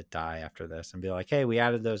just let it die after this and be like, hey, we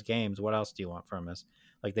added those games. What else do you want from us?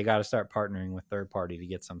 Like, they got to start partnering with third party to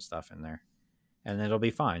get some stuff in there, and it'll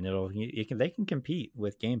be fine. They can compete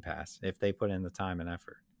with Game Pass if they put in the time and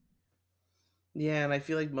effort. Yeah, and I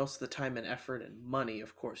feel like most of the time and effort and money,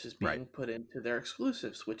 of course, is Right. being put into their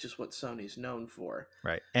exclusives, which is what Sony's known for.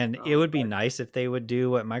 Right. And it would be But nice if they would do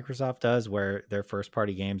what Microsoft does, where their first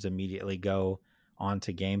party games immediately go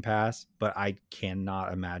onto Game Pass, but I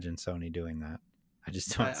cannot imagine Sony doing that. I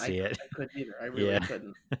just don't see it. I couldn't either. I really Yeah.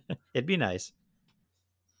 couldn't. It'd be nice.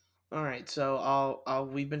 All right, so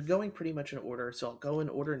we've been going pretty much in order, so I'll go in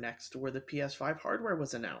order next where the PS5 hardware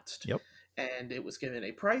was announced, Yep. and it was given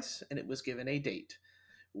a price and it was given a date.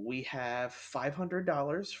 We have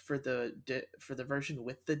 $500 for for the version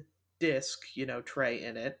with the disc, tray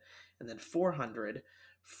in it, and then 400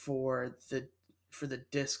 for the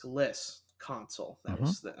disc-less console. That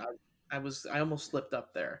Mm-hmm. was I almost slipped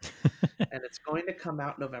up there. And it's going to come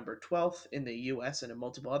out November 12th in the US and in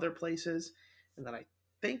multiple other places, and then I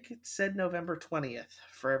think it said November 20th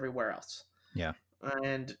for everywhere else. Yeah.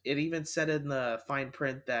 And it even said in the fine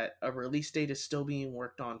print that a release date is still being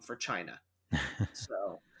worked on for China.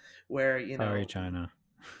 So, where Sorry, China.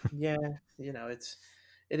 yeah,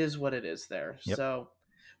 it is what it is there. Yep. So,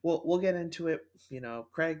 we'll get into it.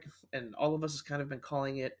 Craig and all of us has kind of been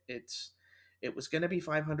calling it. It was going to be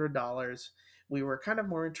 $500. We were kind of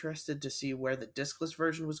more interested to see where the discless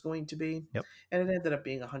version was going to be, Yep. and it ended up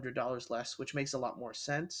being $100 less, which makes a lot more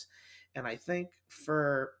sense. And Did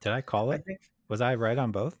I call I it? think Was I right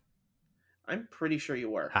on both? I'm pretty sure you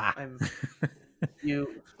were. Ha.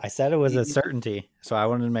 You, I said it was a you certainty, so I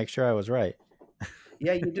wanted to make sure I was right.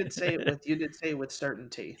 Yeah, you did say it with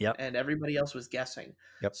certainty, Yep. and everybody else was guessing.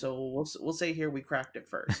 Yep. So we'll say here we cracked it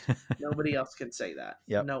first. Nobody else can say that.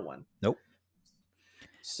 Yep. No one. Nope.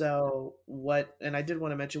 So what? And I did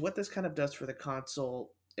want to mention what this kind of does for the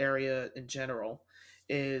console area in general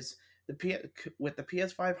is with the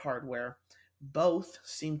PS5 hardware, both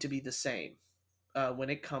seem to be the same when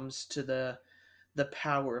it comes to the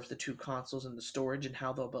power of the two consoles and the storage and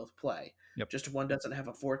how they'll both play. Yep. Just one doesn't have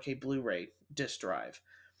a 4K Blu-ray disc drive.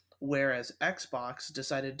 Whereas Xbox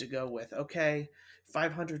decided to go with, okay,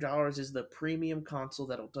 $500 is the premium console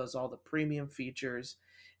that does all the premium features,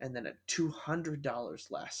 and then at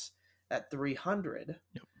 $200 less, at 300,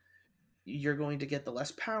 Yep. you're going to get the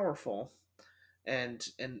less powerful, and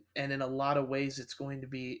in a lot of ways it's going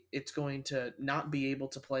to not be able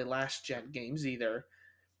to play last gen games either.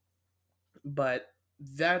 But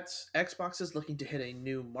that's Xbox is looking to hit a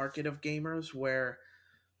new market of gamers where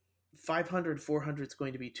 500, 400 is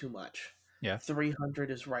going to be too much. Yeah. 300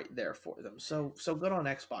 is right there for them. So good on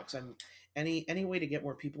Xbox. I'm any way to get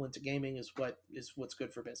more people into gaming is what's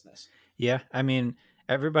good for business. Yeah, I mean,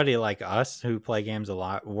 everybody like us who play games a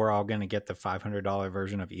lot, we're all going to get the $500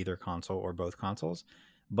 version of either console or both consoles.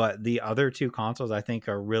 But the other two consoles, I think,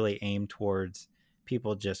 are really aimed towards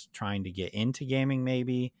people just trying to get into gaming,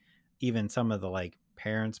 maybe even some of the like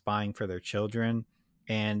parents buying for their children.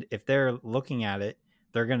 And if they're looking at it,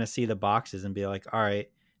 they're going to see the boxes and be like, all right,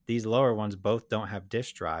 these lower ones both don't have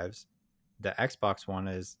disk drives. The Xbox one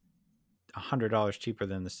is $100 cheaper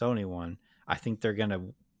than the Sony one. I think they're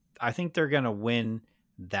gonna win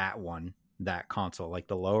that one, that console, like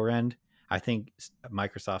the lower end. I think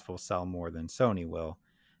Microsoft will sell more than Sony will,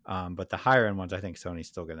 but the higher end ones, I think Sony's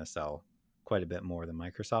still going to sell quite a bit more than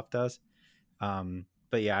Microsoft does.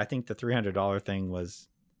 But yeah, I think the $300 thing was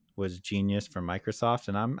genius for Microsoft,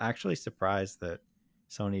 and I'm actually surprised that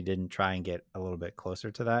Sony didn't try and get a little bit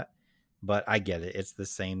closer to that. But I get it; it's the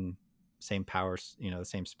same power, the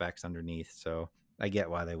same specs underneath. So I get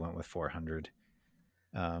why they went with 400.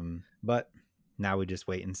 But now we just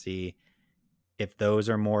wait and see if those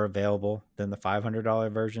are more available than the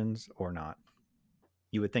 $500 versions or not.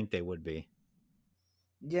 You would think they would be.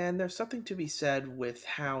 Yeah, and there's something to be said with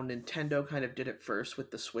how Nintendo kind of did it first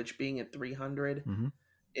with the Switch being at 300. Mm-hmm.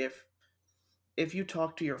 If if you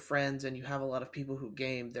talk to your friends and you have a lot of people who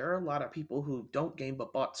game, there are a lot of people who don't game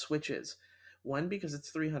but bought Switches. One, because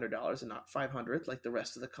it's $300 and not 500, like the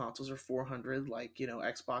rest of the consoles are 400, like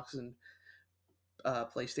Xbox and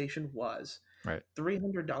PlayStation was. Right.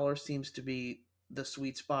 $300 seems to be the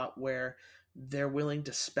sweet spot where they're willing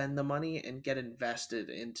to spend the money and get invested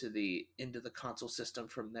into the console system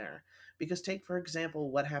from there. Because take for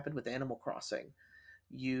example what happened with Animal Crossing.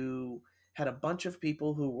 You had a bunch of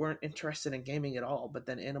people who weren't interested in gaming at all, but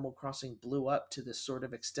then Animal Crossing blew up to this sort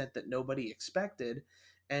of extent that nobody expected,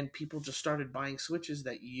 and people just started buying Switches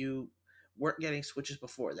that you weren't getting Switches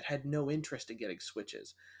before, that had no interest in getting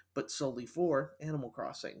Switches, but solely for Animal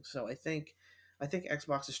Crossing. So I think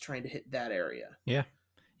Xbox is trying to hit that area. Yeah.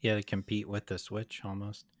 Yeah, to compete with the Switch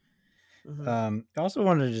almost. Hmm. I also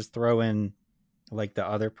wanted to just throw in like the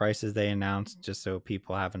other prices they announced, just so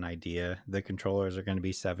people have an idea. The controllers are going to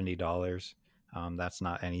be $70. That's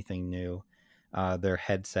not anything new. Their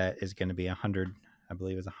headset is going to be $100. I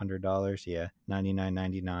believe it's $100. Yeah,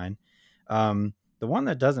 $99.99. The one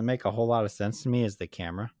that doesn't make a whole lot of sense to me is the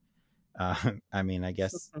camera. I mean, I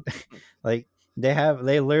guess like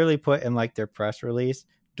they literally put in like their press release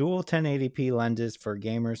dual 1080p lenses for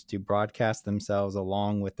gamers to broadcast themselves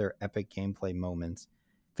along with their epic gameplay moments.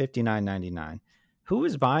 $59.99. Who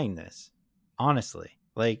is buying this? Honestly,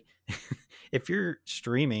 like if you're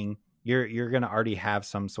streaming, you're gonna already have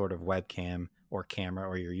some sort of webcam or camera,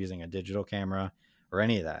 or you're using a digital camera or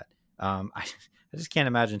any of that. I just can't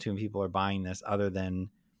imagine too many people are buying this, other than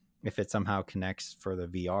if it somehow connects for the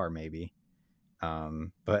VR, maybe.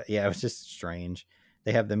 But yeah, it was just strange.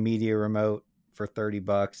 They have the media remote for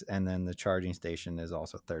 $30, and then the charging station is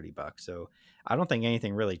also $30. So I don't think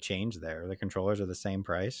anything really changed there. The controllers are the same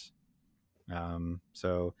price.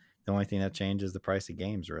 So the only thing that changed is the price of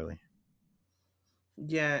games, really.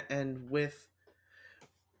 Yeah, and with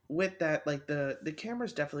that, like the camera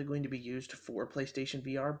is definitely going to be used for PlayStation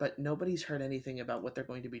VR, but nobody's heard anything about what they're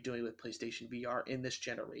going to be doing with PlayStation VR in this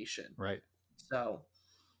generation. Right. So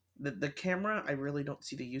the camera, I really don't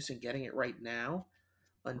see the use in getting it right now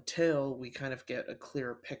until we kind of get a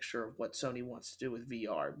clearer picture of what Sony wants to do with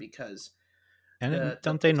VR. Because And the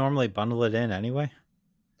don't they normally bundle it in anyway?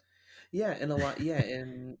 yeah, and a lot, yeah,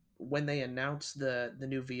 and when they announce the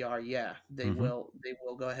new VR, yeah, Mm-hmm. they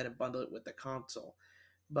will go ahead and bundle it with the console.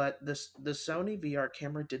 But the Sony VR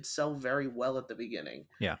camera did sell very well at the beginning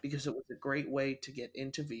Yeah. because it was a great way to get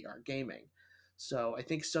into VR gaming. So I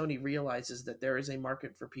think Sony realizes that there is a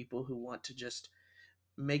market for people who want to just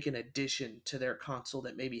make an addition to their console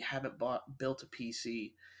that maybe haven't built a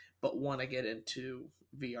PC but want to get into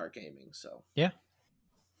VR gaming. So Yeah.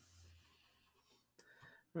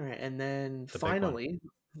 all right, and then The big one. finally,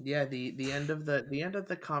 Yeah, the end of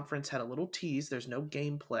the conference had a little tease. There's no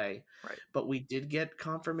gameplay, Right. but we did get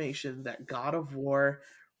confirmation that God of War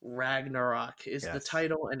Ragnarok is the Yes.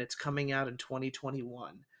 title and it's coming out in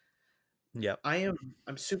 2021. Yep.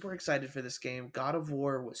 I'm super excited for this game. God of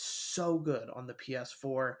War was so good on the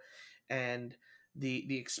PS4, and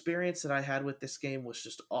the experience that I had with this game was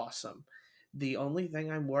just awesome. The only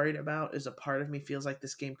thing I'm worried about is a part of me feels like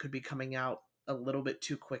this game could be coming out a little bit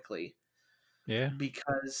too quickly Yeah.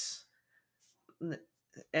 because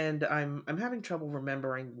and I'm having trouble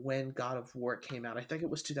remembering when God of War came out. I think it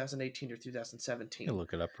was 2018 or I'll 2017.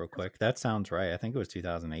 look it up real quick. That sounds right. I think it was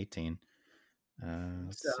 2018.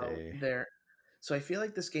 Let's So see. there, so I feel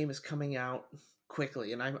like this game is coming out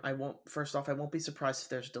quickly, and I won't. First off, I won't be surprised if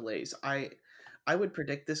there's delays. I would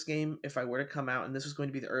predict this game if I were to come out, and this is going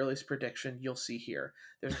to be the earliest prediction you'll see here.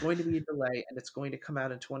 There's going to be a delay, and it's going to come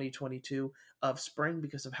out in 2022 of spring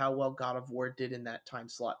because of how well God of War did in that time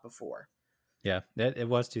slot before. Yeah, it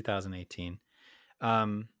was 2018.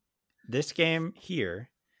 Um, this game here,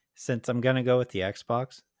 since I'm gonna go with the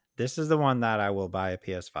Xbox, this is the one that I will buy a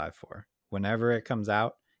PS5 for. Whenever it comes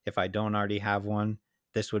out, if I don't already have one,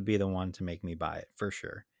 this would be the one to make me buy it for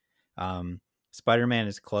sure. Um, Spider-Man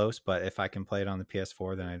is close, but if I can play it on the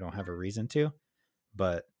PS4, then I don't have a reason to.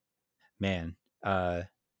 But man,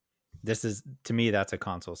 this is to me that's a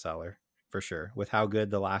console seller for sure. With how good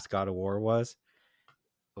the last God of War was,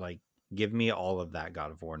 like give me all of that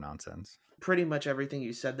God of War nonsense. Pretty much everything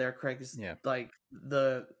you said there, Craig, is Yeah. like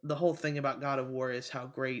the whole thing about God of War is how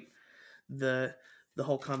great the the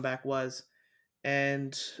whole comeback was.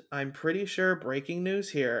 And I'm pretty sure breaking news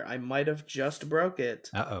here. I might have just broke it.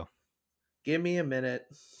 Uh-oh. Give me a minute.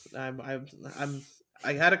 I'm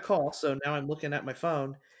I had a call, so now I'm looking at my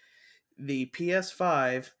phone. The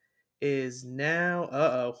PS5 is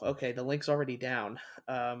now. Okay, the link's already down.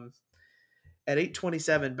 At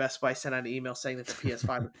 8:27, Best Buy sent out an email saying that the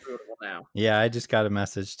PS5 is pre-orderable now. Yeah, I just got a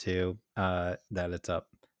message too that it's up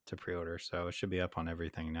to pre-order, so it should be up on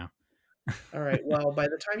everything now. All right. Well, by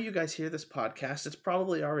the time you guys hear this podcast, it's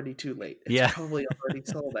probably already too late. It's Yeah. probably already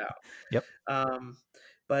sold out. Yep. Um,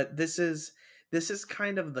 but this is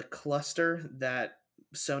kind of the cluster that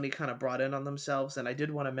Sony kind of brought in on themselves, and I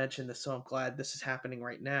did want to mention this, so I'm glad this is happening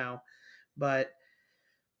right now. But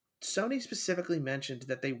Sony specifically mentioned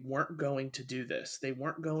that they weren't going to do this. They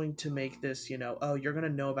weren't going to make this, oh, you're going to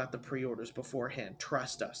know about the pre-orders beforehand.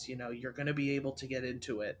 Trust us, you're going to be able to get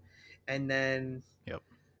into it. And then, Yep.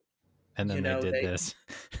 And you then they know, did they this.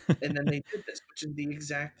 and then they did this, which is the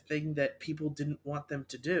exact thing that people didn't want them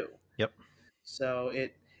to do. Yep. So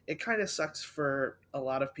it kind of sucks for a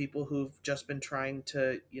lot of people who've just been trying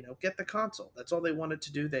to, get the console. That's all they wanted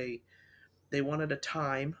to do. They wanted a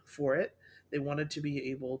time for it. They wanted to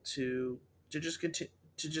be able to just continue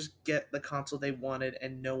to just get the console they wanted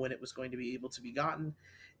and know when it was going to be able to be gotten.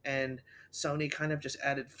 And Sony kind of just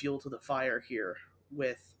added fuel to the fire here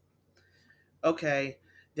with okay,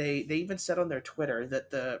 they even said on their Twitter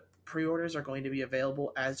that the pre-orders are going to be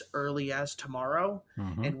available as early as tomorrow,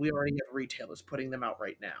 Mm-hmm. and we already have retailers putting them out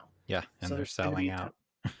right now. Yeah, and So they're there's going to be selling a ton.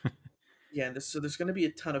 out. Yeah, so there's going to be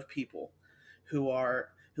a ton of people who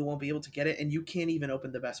won't be able to get it, and you can't even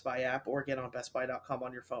open the Best Buy app or get on BestBuy.com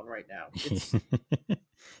on your phone right now. It's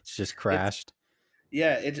just It's crashed.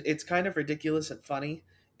 yeah, it's kind of ridiculous and funny,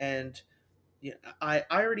 and yeah, I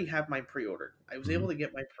already have mine pre-ordered. I was Mm-hmm. able to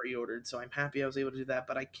get mine pre-ordered, so I'm happy I was able to do that.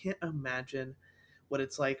 But I can't imagine what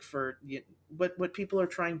it's like for what people are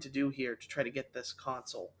trying to do here to try to get this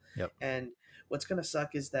console. Yep. And what's going to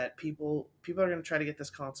suck is that people are going to try to get this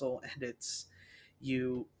console, and it's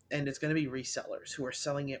going to be resellers who are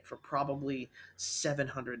selling it for probably $700,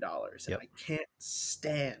 and Yep. I can't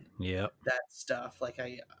stand Yep. that stuff. Like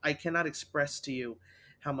I cannot express to you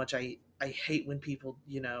how much I hate when people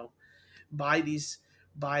buy these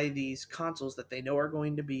buy these consoles that they know are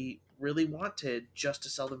going to be really wanted just to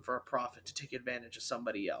sell them for a profit to take advantage of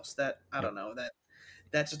somebody else. That I Yep. don't know that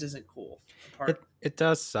just isn't cool. It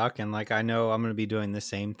does suck, and like I know I'm going to be doing the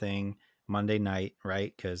same thing Monday night,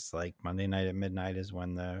 right? Because like Monday night at midnight is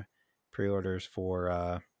when the pre-orders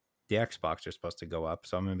for the Xbox are supposed to go up.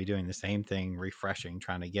 So I'm going to be doing the same thing, refreshing,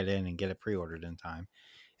 trying to get in and get it pre-ordered in time.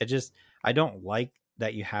 It just I don't like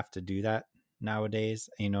that you have to do that nowadays.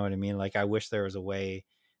 You know what I mean? Like I wish there was a way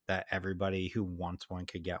that everybody who wants one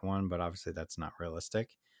could get one, but obviously that's not realistic.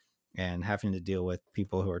 And having to deal with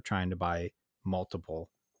people who are trying to buy multiple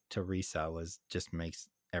to resell is just makes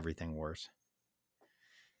everything worse.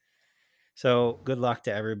 So good luck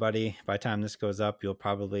to everybody. By the time this goes up, you'll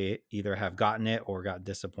probably either have gotten it or got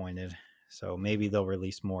disappointed. So maybe they'll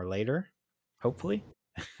release more later, hopefully.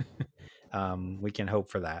 We can hope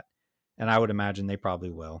for that. and I would imagine they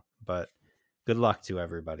probably will. But good luck to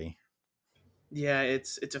everybody. Yeah,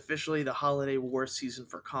 it's officially the holiday war season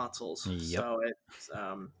for consoles, Yep. so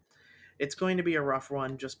it's going to be a rough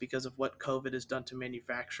one just because of what COVID has done to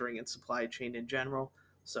manufacturing and supply chain in general.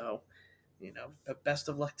 So, but best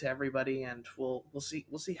of luck to everybody, and we'll see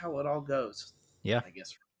how it all goes. Yeah. I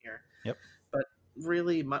guess from here. Yep. But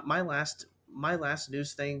really, my last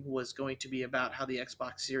news thing was going to be about how the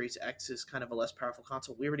Xbox Series X is kind of a less powerful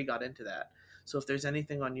console. We already got into that. So if there's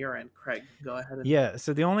anything on your end, Craig, go ahead and. Yeah.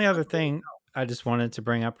 So the only other thing I just wanted to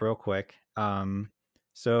bring up real quick.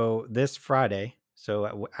 So this Friday,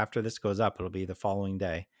 so after this goes up, it'll be the following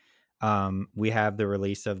day. We have the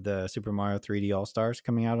release of the Super Mario 3D All Stars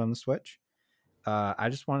coming out on the Switch. I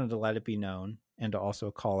just wanted to let it be known and to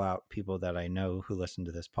also call out people that I know who listen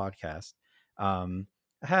to this podcast. I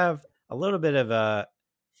have a little bit of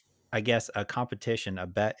I guess, a competition, a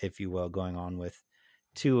bet, if you will, going on with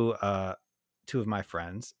two of my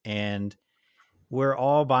friends, and we're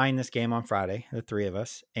all buying this game on Friday, the three of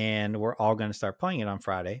us, and we're all going to start playing it on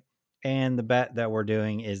Friday. And the bet that we're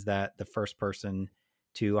doing is that the first person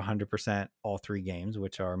to 100% all three games,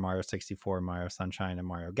 which are Mario 64, Mario Sunshine, and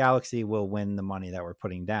Mario Galaxy, will win the money that we're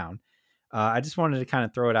putting down. I just wanted to kind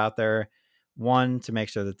of throw it out there. One, to make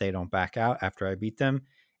sure that they don't back out after I beat them.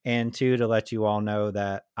 And two, to let you all know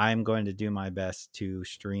that I'm going to do my best to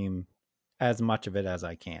stream as much of it as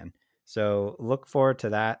I can. So look forward to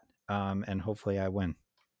that, and hopefully I win.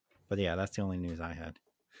 But yeah, that's the only news I had.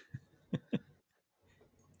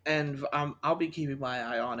 And I'll be keeping my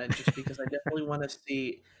eye on it just because I definitely want to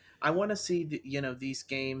see. I want to see these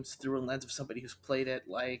games through a lens of somebody who's played it.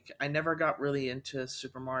 Like I never got really into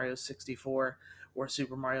Super Mario 64 or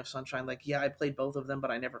Super Mario Sunshine. Like yeah, I played both of them, but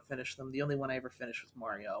I never finished them. The only one I ever finished was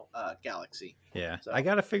Mario Galaxy. Yeah, So I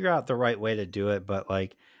got to figure out the right way to do it, but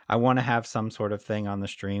like I want to have some sort of thing on the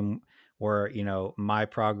stream where, my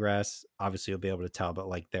progress, obviously you'll be able to tell, but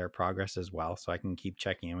like their progress as well. So I can keep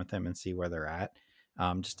checking in with them and see where they're at,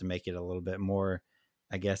 just to make it a little bit more,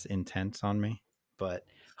 I guess, intense on me. But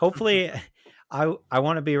hopefully, I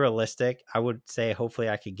want to be realistic. I would say hopefully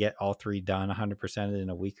I could get all three done 100%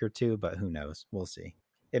 in a week or two, but who knows? We'll see.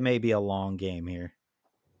 It may be a long game here.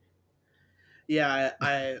 yeah,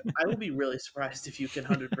 I will be really surprised if you can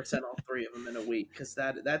 100% all three of them in a week because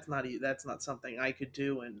that's not something I could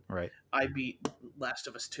do, and Right. I beat Last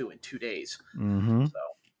of Us 2 in 2 days. Mm-hmm. So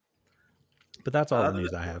But that's all the other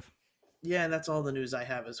news than I have. Yeah, and that's all the news I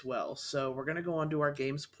have as well. So we're gonna go on to our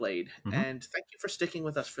games played, Mm-hmm. and thank you for sticking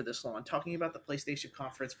with us for this long. Talking about the PlayStation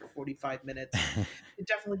conference for 45 minutes, it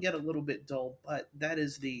definitely get a little bit dull, but that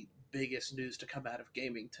is the biggest news to come out of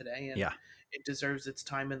gaming today, and Yeah. it deserves its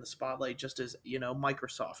time in the spotlight, just as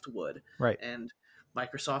Microsoft would. Right. And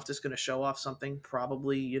Microsoft is going to show off something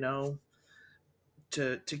probably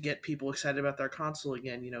to get people excited about their console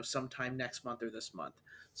again, sometime next month or this month.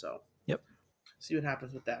 So Yep. see what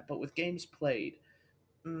happens with that. But with games played,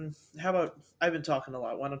 how about I've been talking a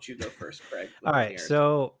lot. Why don't you go first, Craig? All With right. yours.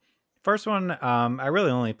 So first one, I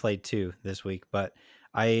really only played two this week, but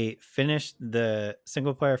I finished the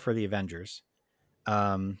single player for the Avengers.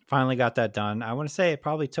 Finally got that done. I want to say it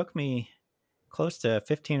probably took me close to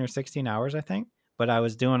 15 or 16 hours, I think, but I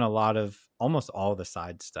was doing a lot of almost all the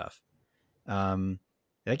side stuff. Um,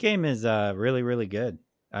 that game is really, really good.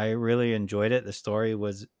 I really enjoyed it. The story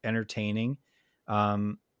was entertaining.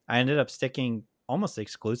 I ended up sticking almost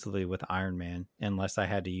exclusively with Iron Man, unless I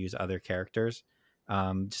had to use other characters.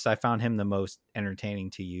 Just I found him the most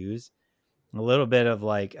entertaining to use. A little bit of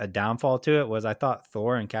like a downfall to it was I thought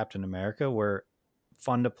Thor and Captain America were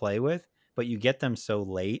fun to play with, but you get them so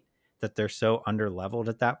late that they're so under leveled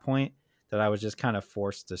at that point that I was just kind of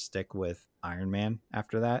forced to stick with Iron Man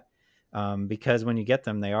after that. Because when you get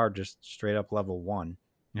them, they are just straight up level one.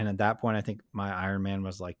 And at that point, I think my Iron Man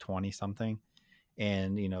was like 20 something.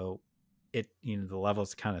 And, the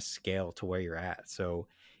levels kind of scale to where you're at. So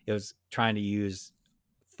it was trying to use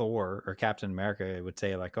Thor or Captain America. It would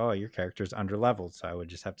say, like, oh, your character's under leveled. So I would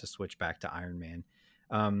just have to switch back to Iron Man.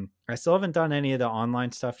 I still haven't done any of the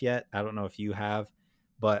online stuff yet. I don't know if you have,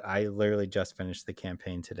 but I literally just finished the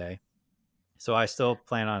campaign today. So I still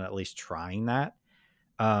plan on at least trying that.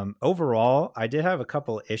 Overall, I did have a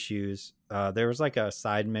couple issues. There was like a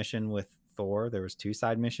side mission with Thor. There was two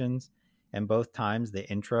side missions, and both times the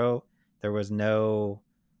intro, there was no,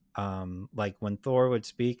 like when Thor would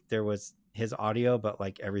speak, there was his audio, but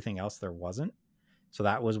like everything else there wasn't. So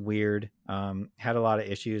that was weird. Had a lot of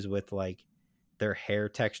issues with like their hair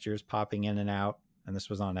textures popping in and out, and this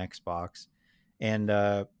was on Xbox. And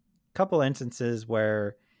a couple instances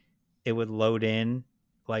where it would load in,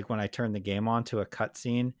 like when I turned the game on to a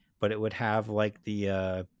cutscene, but it would have like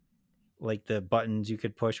the like the buttons you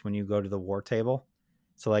could push when you go to the war table.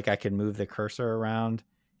 So like I could move the cursor around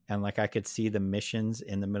and like I could see the missions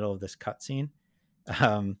in the middle of this cutscene.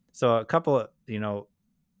 So a couple of,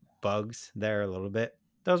 bugs there a little bit.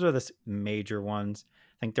 Those were the major ones.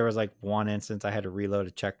 I think there was like one instance I had to reload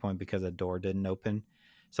a checkpoint because a door didn't open.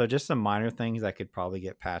 So just some minor things that could probably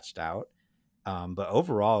get patched out. But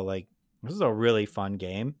overall, like this is a really fun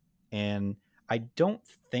game, and I don't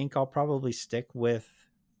think I'll probably stick with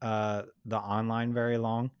the online very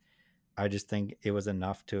long. I just think it was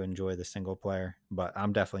enough to enjoy the single player, but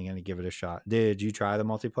I'm definitely going to give it a shot. Did you try the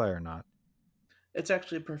multiplayer or not? It's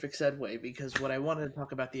actually a perfect segue because what I wanted to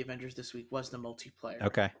talk about the Avengers this week was the multiplayer.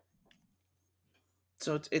 Okay.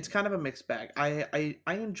 So it's kind of a mixed bag. I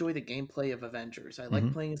enjoy the gameplay of Avengers. I like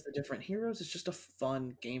Mm-hmm. playing as the different heroes. It's just a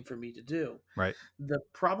fun game for me to do. Right. The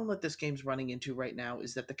problem that this game's running into right now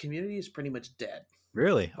is that the community is pretty much dead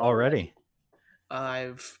Really? already.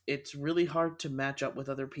 Already? It's really hard to match up with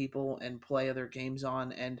other people and play other games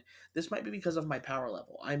on, and this might be because of my power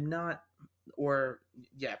level. I'm not, or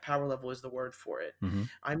yeah, power level is the word for it. Mm-hmm.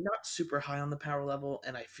 I'm not super high on the power level,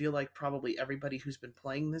 and I feel like probably everybody who's been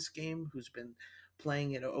playing this game, who's been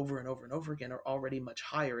playing it over and over and over again, are already much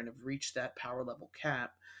higher and have reached that power level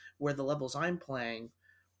cap. Where the levels I'm playing,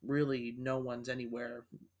 really, no one's anywhere.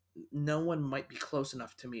 No one might be close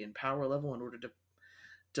enough to me in power level in order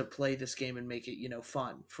to play this game and make it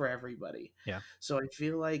fun for everybody. Yeah. So I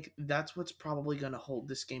feel like that's what's probably going to hold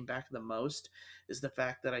this game back the most, is the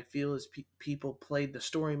fact that I feel as people played the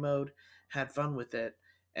story mode, had fun with it,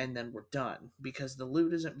 and then we're done, because the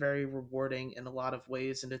loot isn't very rewarding in a lot of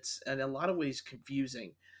ways, and it's in a lot of ways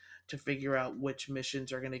confusing to figure out which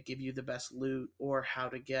missions are going to give you the best loot, or how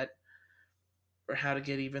to get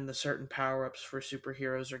even the certain power-ups for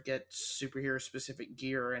superheroes, or get superhero specific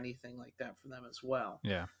gear or anything like that for them as well.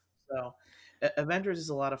 Yeah. So Avengers is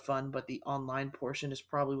a lot of fun, but the online portion is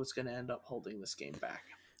probably what's going to end up holding this game back.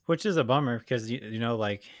 Which is a bummer because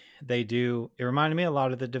like they do. It reminded me a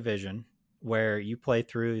lot of the Division, where you play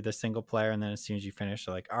through the single player, and then as soon as you finish,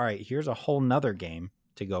 they're like, "All right, here's a whole nother game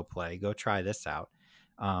to go play. Go try this out,"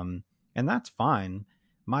 and that's fine.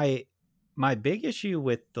 My my big issue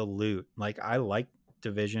with the loot, like I like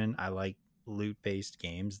Division, I like loot based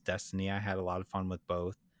games. Destiny, I had a lot of fun with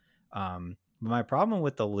both. But my problem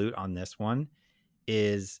with the loot on this one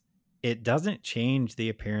is it doesn't change the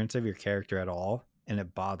appearance of your character at all, and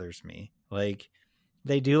it bothers me. Like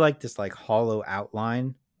they do like this like hollow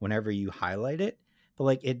outline whenever you highlight it, but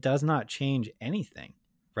like it does not change anything,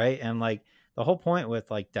 right? And like the whole point with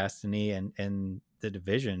like Destiny and the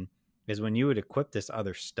Division is when you would equip this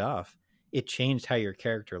other stuff, it changed how your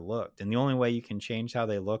character looked. And the only way you can change how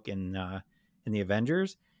they look in the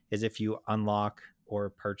Avengers is if you unlock or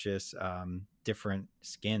purchase different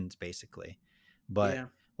skins, basically. But Yeah.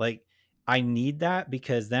 like I need that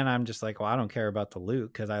because then I'm just like, well, I don't care about the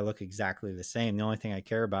loot because I look exactly the same. The only thing I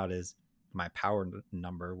care about is my power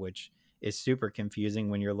number, which is super confusing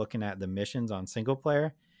when you're looking at the missions on single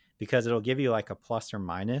player because it'll give you like a plus or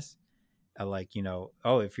minus. Like,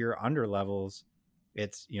 oh, if you're under levels,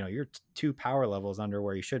 it's, you're two power levels under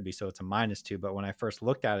where you should be. So it's a -2. But when I first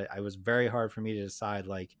looked at it, it was very hard for me to decide,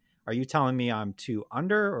 like, are you telling me I'm two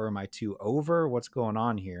under or am I two over? What's going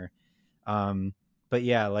on here? But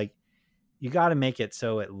yeah, like you got to make it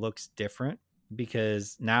so it looks different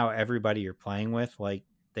because now everybody you're playing with, like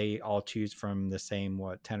they all choose from the same,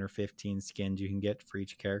 10 or 15 skins you can get for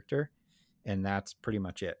each character. And that's pretty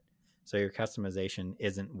much it. So your customization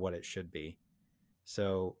isn't what it should be.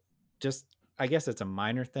 So just, I guess it's a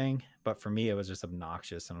minor thing, but for me, it was just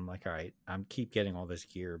obnoxious. And I'm like, all right, I'm keep getting all this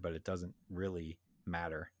gear, but it doesn't really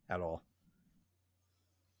matter at all.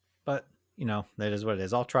 But, that is what it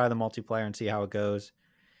is. I'll try the multiplayer and see how it goes.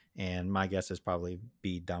 And my guess is probably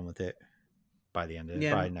be done with it by the end of it,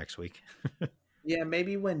 Yeah. probably next week. Yeah,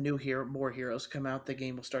 maybe when more heroes come out, the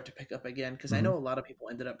game will start to pick up again. Because I Mm-hmm. know a lot of people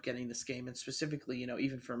ended up getting this game, and specifically,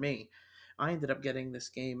 even for me, I ended up getting this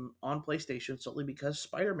game on PlayStation solely because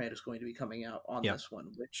Spider-Man is going to be coming out on Yeah. this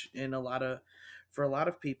one. Which, for a lot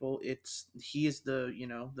of people, he is the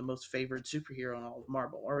most favored superhero in all of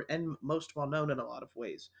Marvel, and most well known in a lot of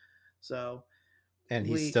ways. So And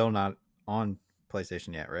he's we still not on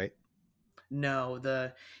PlayStation yet, right? No,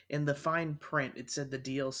 in the fine print it said the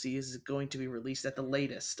DLC is going to be released at the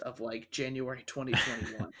latest of like January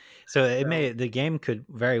 2021. So So the game could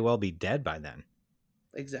very well be dead by then.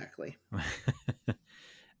 exactly.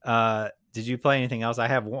 Did you play anything else? I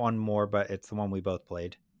have one more, but it's the one we both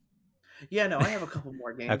played. Yeah, no, I have a couple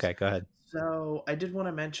more games. Okay, go ahead. So I did want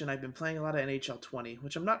to mention I've been playing a lot of NHL 20,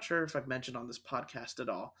 which I'm not sure if I've mentioned on this podcast at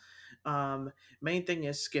all. Main thing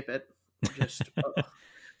is skip it. Just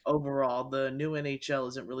overall the new NHL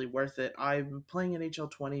isn't really worth it. I'm playing NHL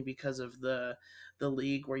 20 because of the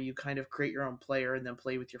league where you kind of create your own player and then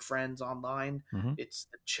play with your friends online. Mm-hmm. It's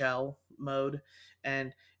the Chell mode,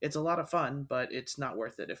 and it's a lot of fun, but it's not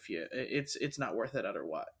worth it if you it's not worth it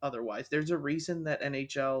otherwise. There's a reason that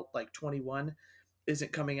NHL like 21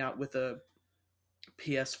 isn't coming out with a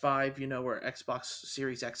PS5, or Xbox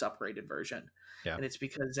Series X upgraded version. Yeah. And it's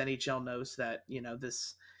because NHL knows that,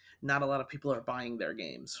 this not a lot of people are buying their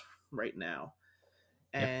games right now.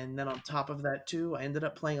 Yep. And then on top of that too, I ended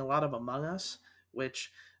up playing a lot of Among Us,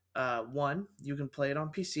 which one, you can play it on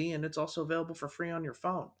PC and it's also available for free on your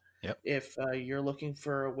phone. Yep. If you're looking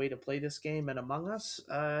for a way to play this game and Among Us,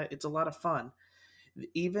 it's a lot of fun.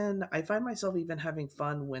 Even I find myself even having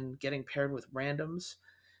fun when getting paired with randoms.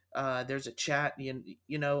 There's a chat.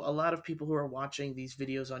 A lot of people who are watching these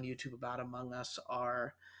videos on YouTube about Among Us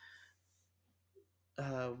are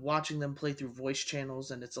watching them play through voice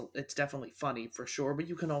channels, and it's definitely funny for sure. But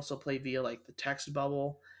you can also play via like the text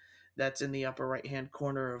bubble that's in the upper right hand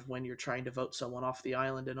corner of when you're trying to vote someone off the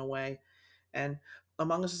island in a way. And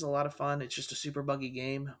Among Us is a lot of fun. It's just a super buggy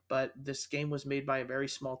game, but this game was made by a very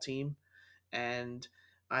small team, and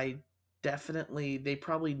I definitely they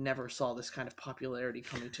probably never saw this kind of popularity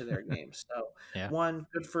coming to their game. So Yeah. one,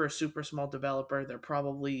 good for a super small developer. They're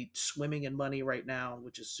probably swimming in money right now,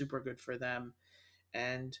 which is super good for them.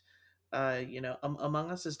 And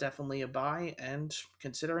Among Us is definitely a buy. And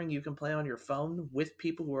considering you can play on your phone with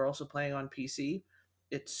people who are also playing on PC,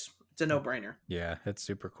 it's a no brainer. Yeah, it's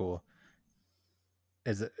super cool.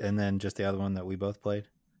 Is it? And then just the other one that we both played.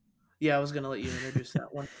 Yeah, I was gonna let you introduce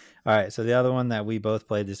that one. All right, so the other one that we both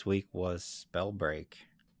played this week was Spellbreak.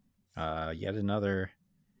 Yet another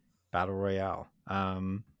battle royale. A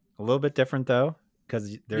little bit different though,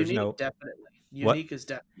 because there's Unique, no definitely. what Unique is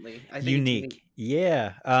definitely. I think it's unique. unique.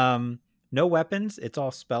 Yeah. No weapons. It's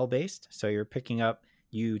all spell based. So you're picking up.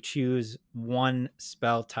 You choose one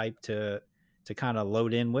spell type to kind of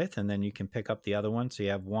load in with, and then you can pick up the other one. So you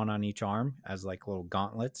have one on each arm as like little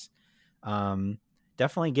gauntlets. Um,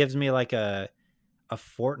 Definitely gives me like a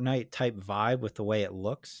Fortnite type vibe with the way it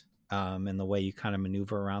looks, and the way you kind of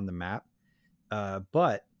maneuver around the map.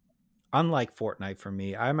 But unlike Fortnite for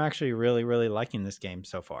me, I'm actually really, really liking this game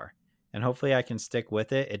so far. And hopefully I can stick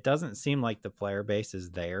with it. It doesn't seem like the player base is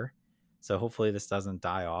there. So hopefully this doesn't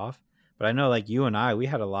die off. But I know like you and I, we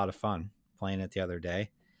had a lot of fun playing it the other day.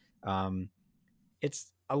 Um,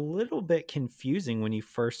 it's a little bit confusing when you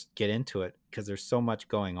first get into it because there's so much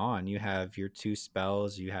going on. You have your two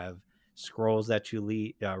spells, you have scrolls that you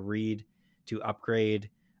read to upgrade,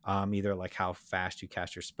 either like how fast you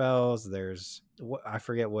cast your spells. There's what I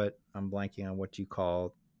forget what I'm blanking on what you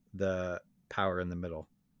call the power in the middle.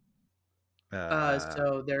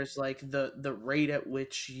 So there's like the rate at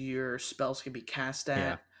which your spells can be cast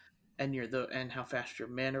Yeah, at, and and how fast your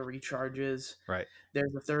mana recharges. right,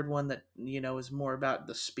 There's a third one that is more about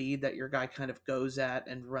the speed that your guy kind of goes at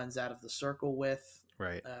and runs out of the circle with,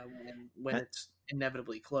 right. when it's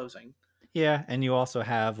inevitably closing. Yeah, and you also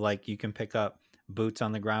have like you can pick up boots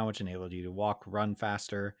on the ground, which enable you to walk, run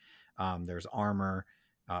faster. There's armor,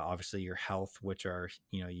 obviously your health, which are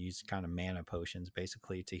you use kind of mana potions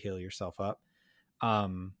basically to heal yourself up.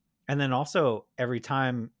 Um, and then also every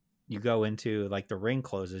time you go into like the ring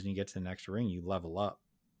closes and you get to the next ring, you level up,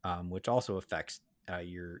 which also affects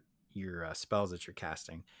your spells that you're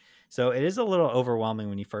casting. So it is a little overwhelming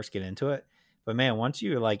when you first get into it, but man, once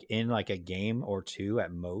you're like in like a game or two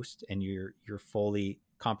at most, and you're fully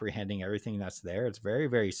comprehending everything that's there, it's very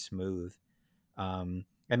very smooth.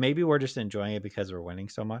 And maybe we're just enjoying it because we're winning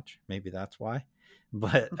so much. Maybe that's why.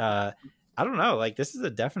 But I don't know. Like this is a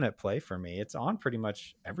definite play for me. It's on pretty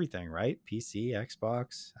much everything, right? PC,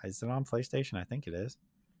 Xbox. Is it on PlayStation? I think it is.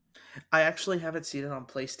 I actually haven't seen it on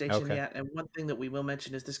PlayStation Okay. yet, and one thing that we will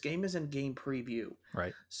mention is this game is in game preview.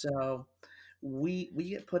 Right. So we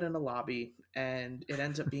get put in a lobby and it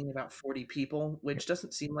ends up being about 40 people, Yep. which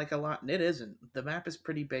doesn't seem like a lot, and it isn't. The map is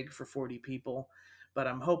pretty big for 40 people, but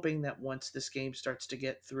I'm hoping that once this game starts to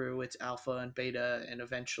get through its alpha and beta and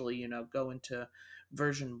eventually, go into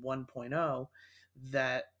version 1.0,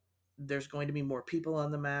 that there's going to be more people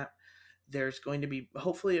on the map. There's going to be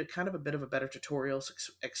hopefully a kind of a bit of a better tutorial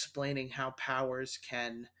explaining how powers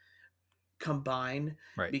can combine,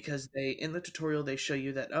 Right. because they in the tutorial they show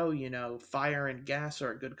you that, oh, fire and gas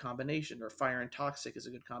are a good combination, or fire and toxic is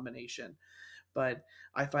a good combination. But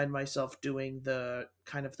I find myself doing the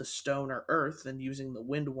kind of the stone or earth and using the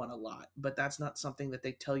wind one a lot, but that's not something that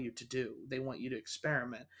they tell you to do. They want you to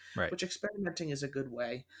experiment, Right. which experimenting is a good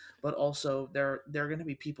way. But also there are going to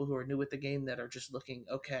be people who are new at the game that are just looking,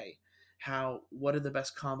 okay, what are the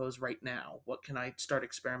best combos right now? What can I start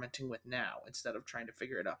experimenting with now instead of trying to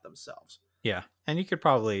figure it out themselves? Yeah, and you could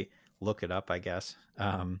probably look it up, I guess.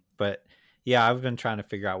 But yeah, I've been trying to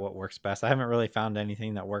figure out what works best. I haven't really found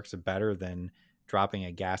anything that works better than dropping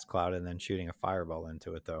a gas cloud and then shooting a fireball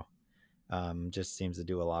into it, though. Just seems to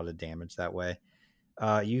do a lot of damage that way.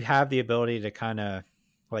 You have the ability to kind of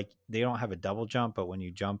like they don't have a double jump, but when you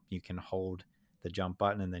jump, you can hold the jump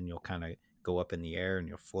button and then you'll kind of go up in the air and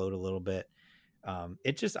you'll float a little bit.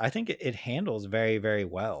 I think it handles very, very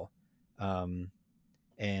well. Um,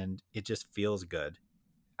 and it just feels good.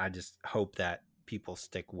 I just hope that people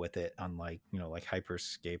stick with it. Unlike like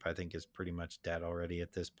Hyperscape, I think is pretty much dead already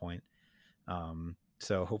at this point.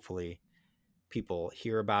 So hopefully people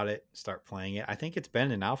hear about it, start playing it. I think it's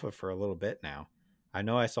been in alpha for a little bit now. I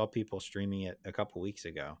know I saw people streaming it a couple weeks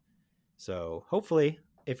ago. So hopefully,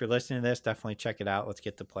 if you're listening to this, definitely check it out. Let's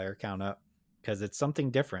get the player count up because it's something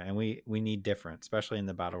different, and we need different, especially in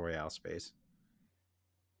the battle royale space.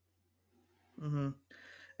 Mm-hmm.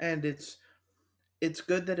 And it's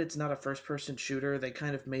good that it's not a first person shooter. They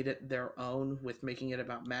kind of made it their own with making it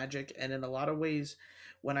about magic. And in a lot of ways,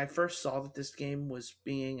 when I first saw that this game was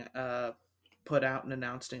being put out and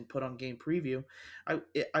announced and put on game preview,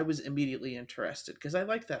 I was immediately interested because I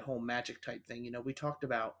like that whole magic type thing. We talked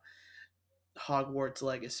about Hogwarts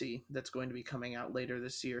Legacy that's going to be coming out later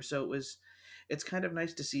this year. So it's kind of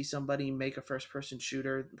nice to see somebody make a first person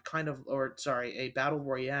shooter a battle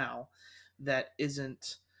royale that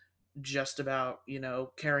isn't just about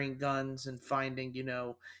carrying guns and finding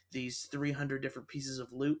these 300 different pieces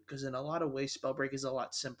of loot, because in a lot of ways Spellbreak is a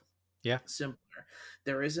lot Yeah. simpler.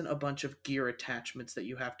 There isn't a bunch of gear attachments that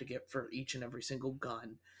you have to get for each and every single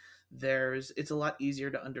gun. It's a lot easier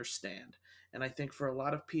to understand, and I think for a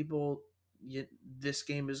lot of people this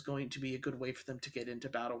game is going to be a good way for them to get into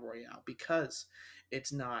battle royale, because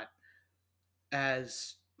it's not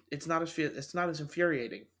as it's not as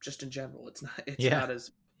infuriating just in general. It's Yeah. not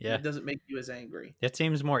as Yeah. It doesn't make you as angry. It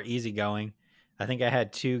seems more easygoing. I think I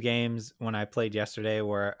had 2 games when I played yesterday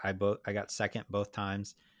where I got second both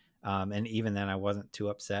times, and even then I wasn't too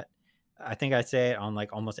upset. I think I say it on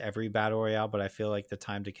like almost every battle royale, but I feel like the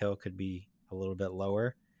time to kill could be a little bit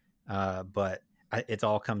lower. But it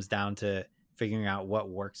all comes down to figuring out what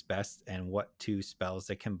works best and what 2 spells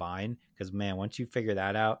to combine. Because man, once you figure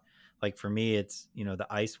that out, like for me, it's the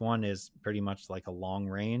ice one is pretty much like a long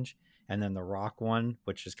range, and then the rock one,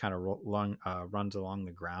 which is kind of runs along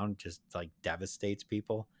the ground, just like devastates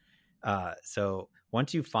people. So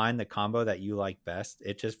once you find the combo that you like best,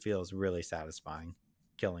 it just feels really satisfying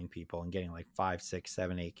killing people and getting like 5, 6,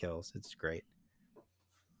 7, 8 kills. It's great.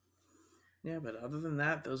 Yeah, but other than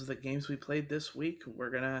that, those are the games we played this week. I'm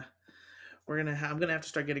gonna have to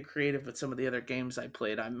start getting creative with some of the other games I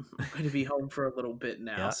played. I'm going to be home for a little bit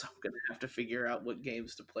now, Yeah. so I'm gonna have to figure out what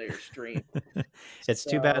games to play or stream. It's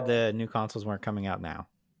too bad So the new consoles weren't coming out now.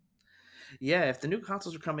 yeah, if the new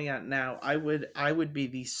consoles were coming out now, I would be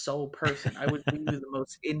the sole person. I would give you the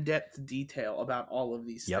most in depth detail about all of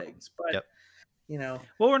these Yep. things. But Yep. you know,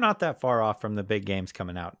 Well, we're not that far off from the big games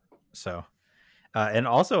coming out. So, and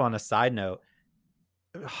also on a side note,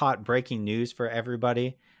 hot breaking news for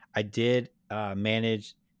everybody. I did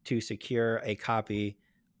manage to secure a copy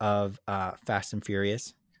of Fast and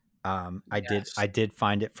Furious. yes, I did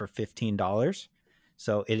find it for $15.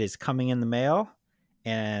 So it is coming in the mail,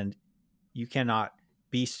 and you cannot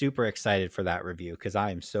be super excited for that review because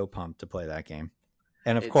I am so pumped to play that game.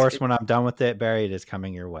 And of it's course, it. when I'm done with it, Barry, it is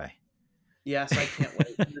coming your way. Yes, I can't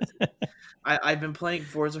wait. I've been playing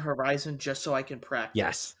Forza Horizon just so I can practice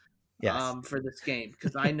Yes. Yes. for this game,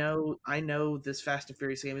 because I know this Fast and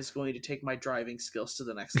Furious game is going to take my driving skills to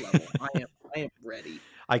the next level. I am ready.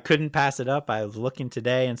 I couldn't pass it up. I was looking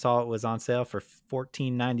today and saw it was on sale for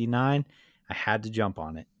 $14.99. I had to jump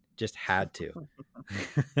on it. Just had to.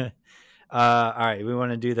 All right, we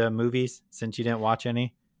want to do the movies since you didn't watch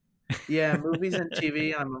any. Yeah, movies and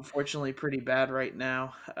TV. I'm unfortunately pretty bad right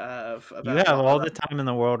now. You About have all the about time in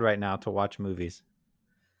the world right now to watch movies.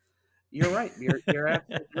 You're right. You're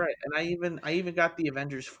absolutely right. And I even got the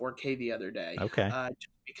Avengers 4K the other day. Okay.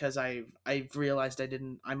 Just because I've realized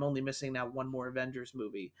I'm only missing now one more Avengers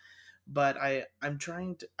movie. But I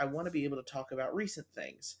want to be able to talk about recent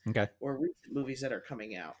things Okay. or recent movies that are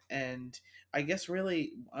coming out. And I guess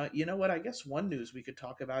really, you know what? I guess one news we could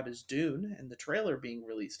talk about is Dune and the trailer being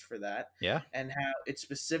released for that, Yeah. and how it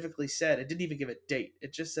specifically said it didn't even give a date.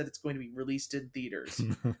 It just said it's going to be released in theaters.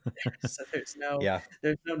 So Yeah.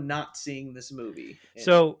 there's no not seeing this movie.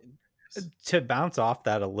 So to bounce off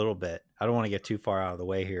that a little bit, I don't want to get too far out of the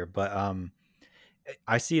way here, but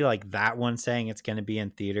I see like that one saying it's going to be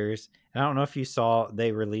in theaters. And I don't know if you saw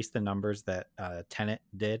they released the numbers that Tenet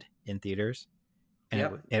did in theaters, and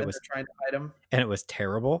Yep, it and they're was trying to hide them. and it was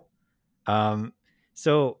terrible. Um,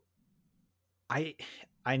 so I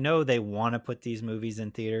I know they want to put these movies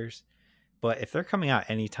in theaters, but if they're coming out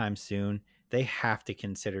anytime soon, they have to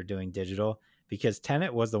consider doing digital, because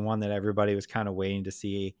Tenet was the one that everybody was kind of waiting to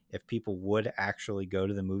see if people would actually go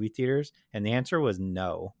to the movie theaters, and the answer was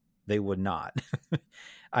no, they would not.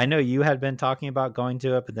 I know you had been talking about going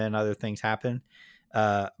to it, but then other things happened.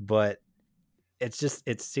 But it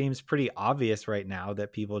seems pretty obvious right now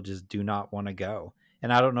that people just do not want to go.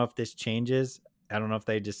 And I don't know if this changes. I don't know if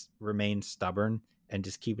they just remain stubborn and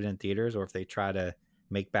just keep it in theaters, or if they try to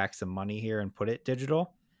make back some money here and put it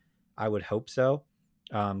digital. I would hope so,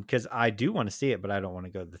 because I do want to see it, but I don't want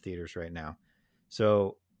to go to the theaters right now.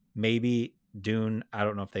 So maybe Dune. I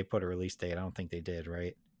don't know if they put a release date. I don't think they did,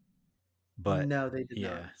 right? But No, they did not.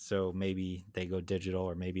 yeah, so maybe they go digital,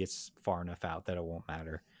 or maybe it's far enough out that it won't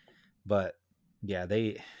matter. But yeah,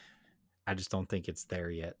 I just don't think it's there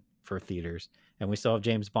yet for theaters. And we still have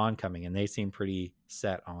James Bond coming, and they seem pretty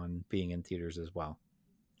set on being in theaters as well.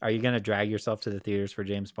 Are you going to drag yourself to the theaters for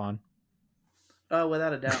James Bond? Oh,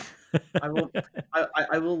 without a doubt. I will.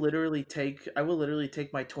 I will literally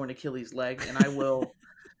take my torn Achilles leg, and I will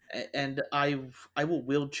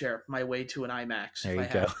wheelchair my way to an IMAX There if I you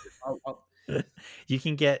go. have to. I'll, You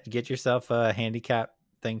can get yourself a handicap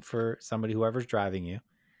thing for somebody, whoever's driving you,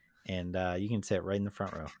 and you can sit right in the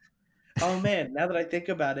front row. oh man, now that I think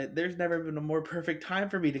about it, there's never been a more perfect time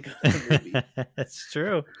for me to go to the movies. That's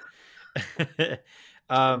true.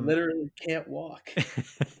 I literally can't walk.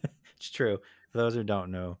 It's true. For those who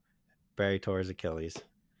don't know, Barry tore his Achilles.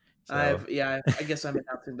 So I guess I'm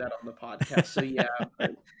announcing that on the podcast. So yeah,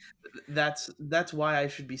 that's why I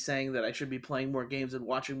should be saying that I should be playing more games and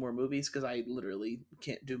watching more movies, because I literally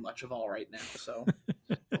can't do much of all right now. So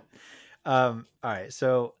all right.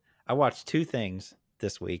 So I watched two things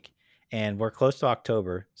this week, and we're close to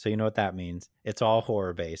October. So you know what that means. It's all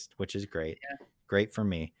horror based, which is great. yeah, Great for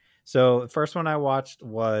me. So the first one I watched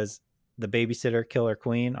was The Babysitter Killer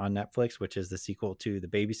Queen on Netflix, which is the sequel to The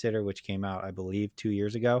Babysitter, which came out, I believe, 2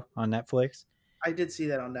 years ago on Netflix. I did see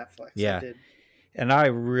that on Netflix. I Yeah. did. And I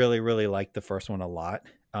really, really liked the first one a lot.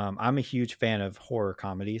 I'm a huge fan of horror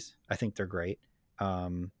comedies. I think they're great.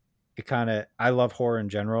 It kind of, I love horror in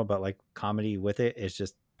general, but like comedy with it is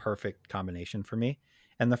just perfect combination for me.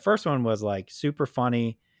 And the first one was like super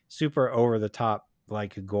funny, super over the top,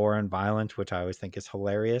 like gore and violent, which I always think is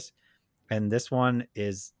hilarious. And this one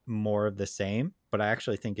is more of the same, but I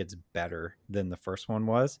actually think it's better than the first one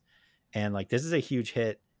was. And like this is a huge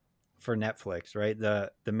hit for Netflix, right? The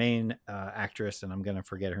main actress, and I'm gonna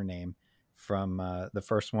forget her name, from the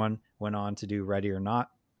first one, went on to do Ready or Not,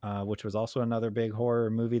 which was also another big horror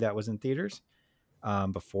movie that was in theaters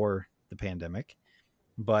before the pandemic.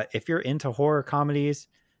 But if you're into horror comedies,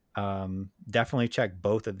 definitely check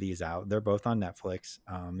both of these out. They're both on Netflix.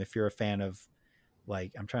 If you're a fan of,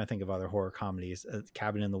 like, I'm trying to think of other horror comedies,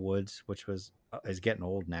 Cabin in the Woods, which was is getting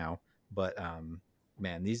old now, but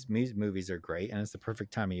man, these movies are great, and it's the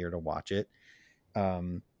perfect time of year to watch it.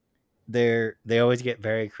 Um, they always get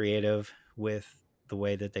very creative with the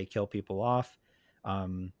way that they kill people off.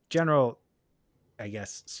 General, I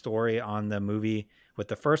guess, story on the movie with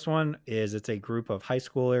the first one is it's a group of high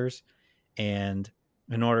schoolers, and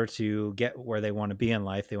in order to get where they want to be in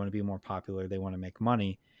life, they want to be more popular, they want to make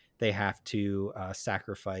money, they have to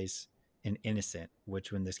sacrifice an innocent,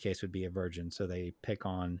 which in this case would be a virgin. So they pick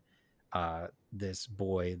on this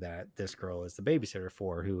boy that this girl is the babysitter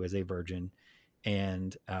for, who is a virgin.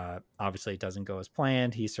 And obviously, it doesn't go as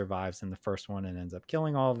planned. He survives in the first one and ends up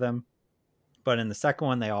killing all of them. But in the second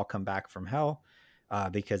one, they all come back from hell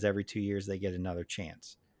because every 2 years they get another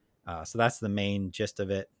chance. So that's the main gist of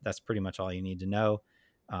it. That's pretty much all you need to know.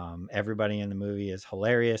 Everybody in the movie is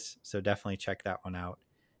hilarious, so definitely check that one out.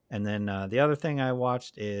 And then the other thing I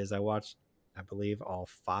watched is I believe, all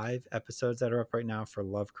 5 episodes that are up right now for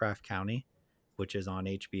Lovecraft County, which is on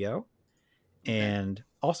HBO. Okay. And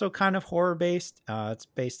also kind of horror based. It's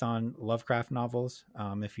based on Lovecraft novels.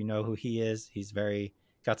 If you know who he is, he's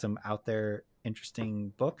got some out there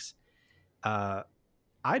interesting books. Uh,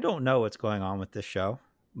 I don't know what's going on with this show,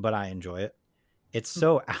 but I enjoy it. It's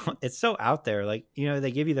so out there. Like,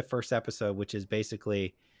 they give you the first episode, which is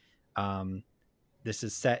basically um, this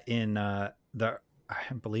is set in the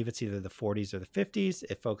I believe it's either the 40s or the 50s.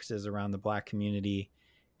 It focuses around the Black community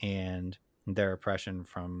and their oppression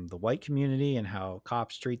from the white community and how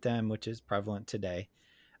cops treat them, which is prevalent today.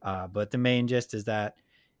 But the main gist is that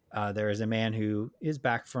there is a man who is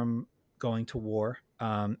back from going to war,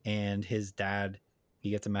 and his dad he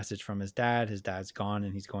gets a message from his dad. His dad's gone,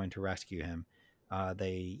 and he's going to rescue him.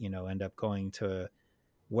 They, end up going to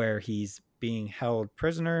where he's being held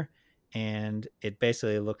prisoner, and it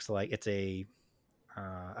basically looks like it's a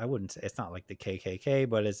I wouldn't say it's not like the KKK,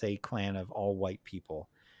 but it's a clan of all white people.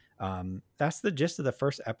 That's the gist of the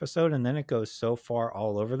first episode, and then it goes so far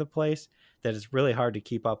all over the place that it's really hard to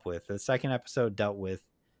keep up with. The second episode dealt with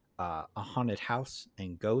a haunted house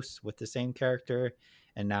and ghosts with the same character,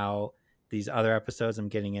 and now these other episodes I'm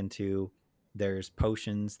getting into, there's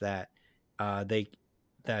potions that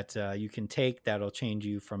you can take that'll change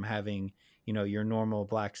you from having your normal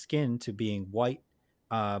black skin to being white,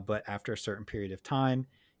 but after a certain period of time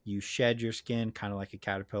you shed your skin, kind of like a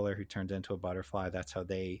caterpillar who turns into a butterfly. That's how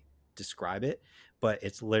they describe it, but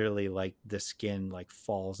it's literally like the skin like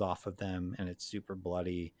falls off of them, and it's super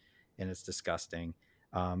bloody and it's disgusting.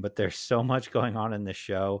 But there's so much going on in this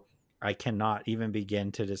show, I cannot even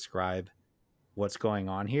begin to describe what's going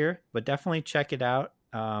on here, but definitely check it out.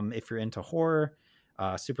 If you're into horror,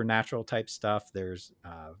 supernatural type stuff, there's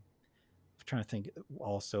I'm trying to think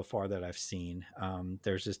all so far that I've seen.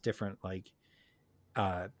 There's just different, like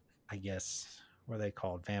I guess, what are they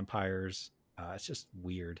called, vampires. It's just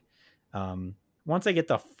weird. Once I get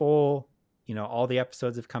the full, all the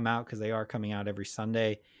episodes have come out, because they are coming out every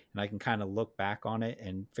Sunday, and I can kind of look back on it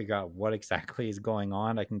and figure out what exactly is going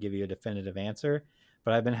on, I can give you a definitive answer.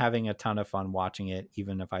 But I've been having a ton of fun watching it,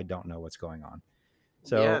 even if I don't know what's going on.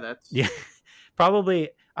 So yeah, probably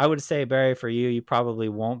I would say, Barry, for you probably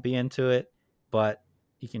won't be into it, but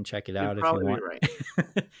you can check it out if you want. Right.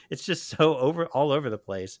 It's just so all over the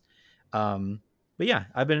place. But yeah,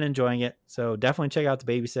 I've been enjoying it. So definitely check out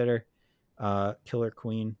The Babysitter. Killer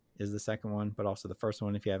Queen is the second one, but also the first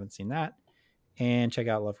one if you haven't seen that. And check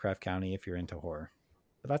out Lovecraft Country if you're into horror.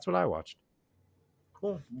 But that's what I watched.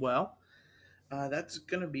 Cool. Well, that's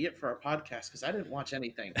going to be it for our podcast, because I didn't watch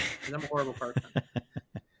anything, because I'm a horrible person.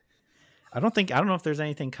 I don't know if there's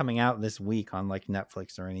anything coming out this week on like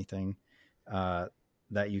Netflix or anything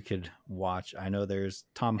that you could watch. I know there's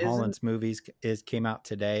Tom Holland's movies came out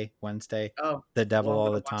today, Wednesday. Oh, The Devil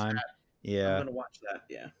All the Time. That. Yeah, I'm gonna watch that.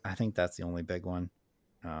 Yeah, I think that's the only big one,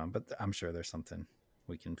 but I'm sure there's something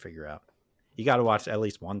we can figure out. You got to watch at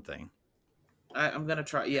least one thing. I'm gonna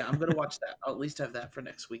try. Yeah, I'm gonna watch that. I'll at least have that for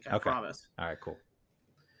next week. I promise. All right, cool.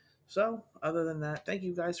 So, other than that, thank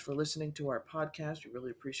you guys for listening to our podcast. We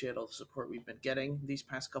really appreciate all the support we've been getting these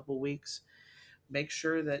past couple weeks. Make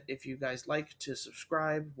sure that if you guys like to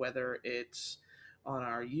subscribe, whether it's on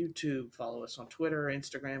our YouTube, follow us on Twitter,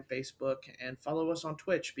 Instagram, Facebook, and follow us on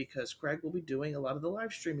Twitch, because Craig will be doing a lot of the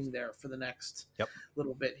live streaming there for the next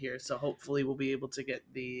little bit here. So hopefully we'll be able to get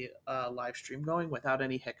the live stream going without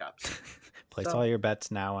any hiccups. Place all your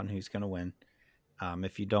bets now on who's going to win.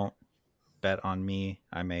 If you don't bet on me,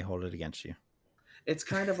 I may hold it against you. It's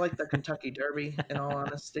kind of like the Kentucky Derby, in all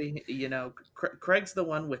honesty. Craig's the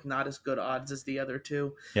one with not as good odds as the other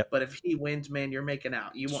two. Yep. But if he wins, man, you're making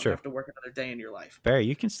out. You won't have to work another day in your life. Barry,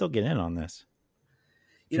 you can still get in on this.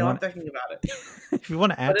 I'm thinking about it. If you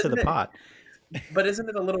want to add to the pot. But isn't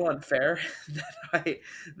it a little unfair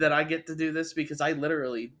that I get to do this, because I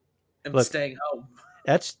literally am staying home?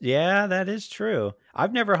 That is true.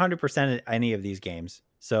 I've never 100%ed any of these games,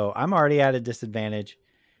 so I'm already at a disadvantage.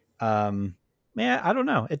 Man, I don't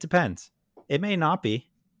know. It depends. It may not be.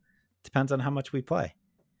 Depends on how much we play.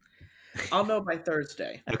 I'll know by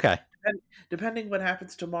Thursday. Okay. Depending what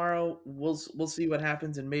happens tomorrow, we'll see what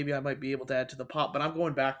happens, and maybe I might be able to add to the pot. But I'm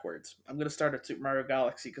going backwards. I'm going to start at Super Mario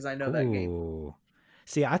Galaxy, because I know that game.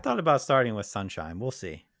 See, I thought about starting with Sunshine. We'll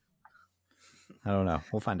see. I don't know.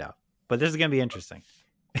 We'll find out. But this is going to be interesting.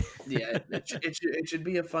 Yeah, it should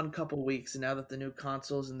be a fun couple weeks. And now that the new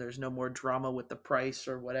consoles, and there's no more drama with the price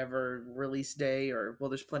or whatever release day,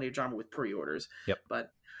 there's plenty of drama with pre-orders. Yep.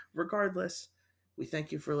 But regardless, we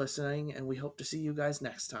thank you for listening, and we hope to see you guys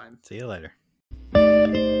next time. See you later.